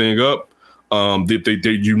everything up.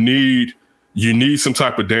 You need some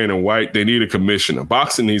type of Dana White. They need a commissioner.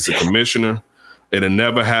 Boxing needs a commissioner. It'll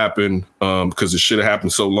never happen because it should have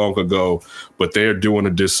happened so long ago. But they're doing a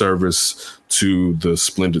disservice to the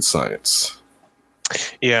splendid science.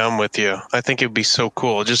 Yeah, I'm with you. I think it'd be so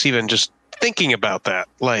cool. Just thinking about that.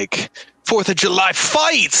 Like 4th of July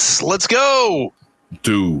fights. Let's go.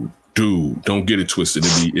 Dude, don't get it twisted.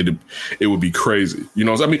 It would be crazy.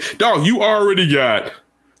 Dog, you already got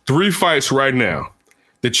 3 fights right now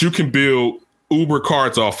that you can build Uber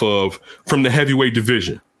cards off of from the heavyweight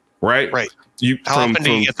division, right? Right. How often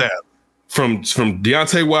do you get that? From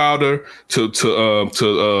Deontay Wilder to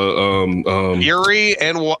Fury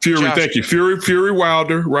and Fury. Joshua. Thank you, Fury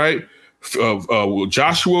Wilder, right?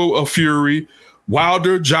 Joshua Fury,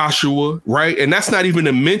 Wilder Joshua, right? And that's not even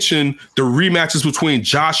to mention the rematches between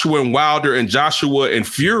Joshua and Wilder and Joshua and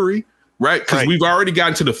Fury. Right, because we've already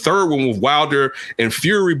gotten to the third one with Wilder and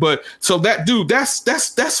Fury, but so that dude, that's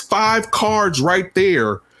 5 cards right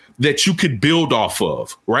there that you could build off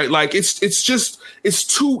of, right? Like it's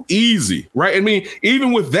too easy, right? I mean,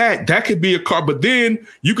 even with that could be a card, but then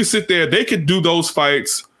you could sit there, they could do those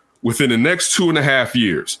fights within the next 2.5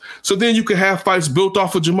 years. So then you could have fights built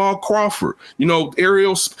off of Jamal Crawford,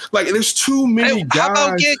 Ariel, like there's too many guys. How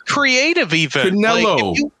about get creative even?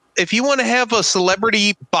 Canelo. Like, if you want to have a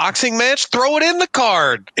celebrity boxing match, throw it in the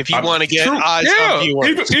card. If you want to get eyes on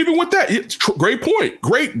viewers. Even with that, great point.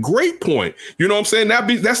 Great point. You know what I'm saying?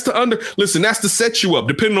 That's to set you up.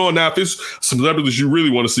 Depending on now, if it's celebrities you really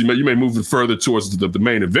want to see, you may move it further towards the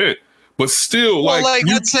main event. But still,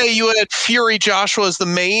 let's say you had Fury Joshua as the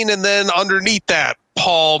main, and then underneath that,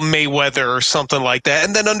 Paul Mayweather or something like that.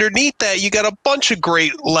 And then underneath that, you got a bunch of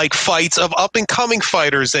great fights of up and coming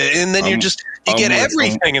fighters. And then you get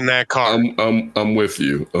everything in that card. I'm with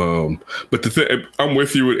you. But the thing, I'm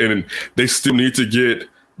with you. And they still need to get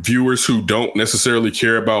viewers who don't necessarily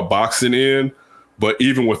care about boxing in. But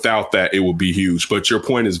even without that, it would be huge. But your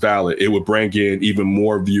point is valid. It would bring in even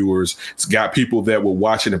more viewers. It's got people that will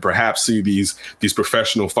watch it and perhaps see these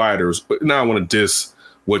professional fighters. But now I want to diss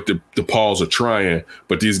what the Pauls are trying,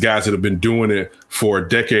 but these guys that have been doing it for a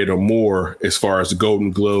decade or more, as far as the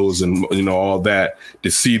Golden Gloves and all that,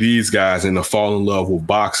 to see these guys and to fall in love with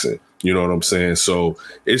boxing. You know what I'm saying? So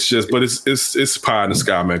it's just, but it's pie in the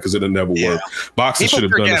sky, man, because it'll never work. Boxing should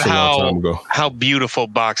have done this a long time ago. How beautiful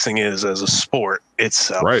boxing is as a sport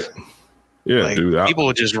itself. Right. Yeah, like, dude.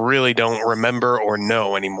 People just really don't remember or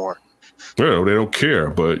know anymore. Well, they don't care,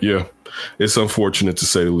 but yeah, it's unfortunate to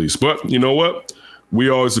say the least. But you know what? We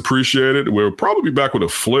always appreciate it. We'll probably be back with a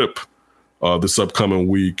flip this upcoming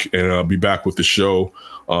week, and I'll be back with the show.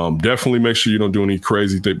 Definitely make sure you don't do any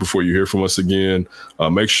crazy thing before you hear from us again.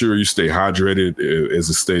 Make sure you stay hydrated as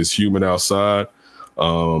it stays humid outside.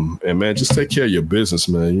 And man, just take care of your business,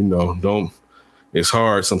 man. You know, it's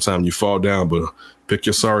hard. Sometimes you fall down, but pick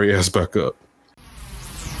your sorry ass back up.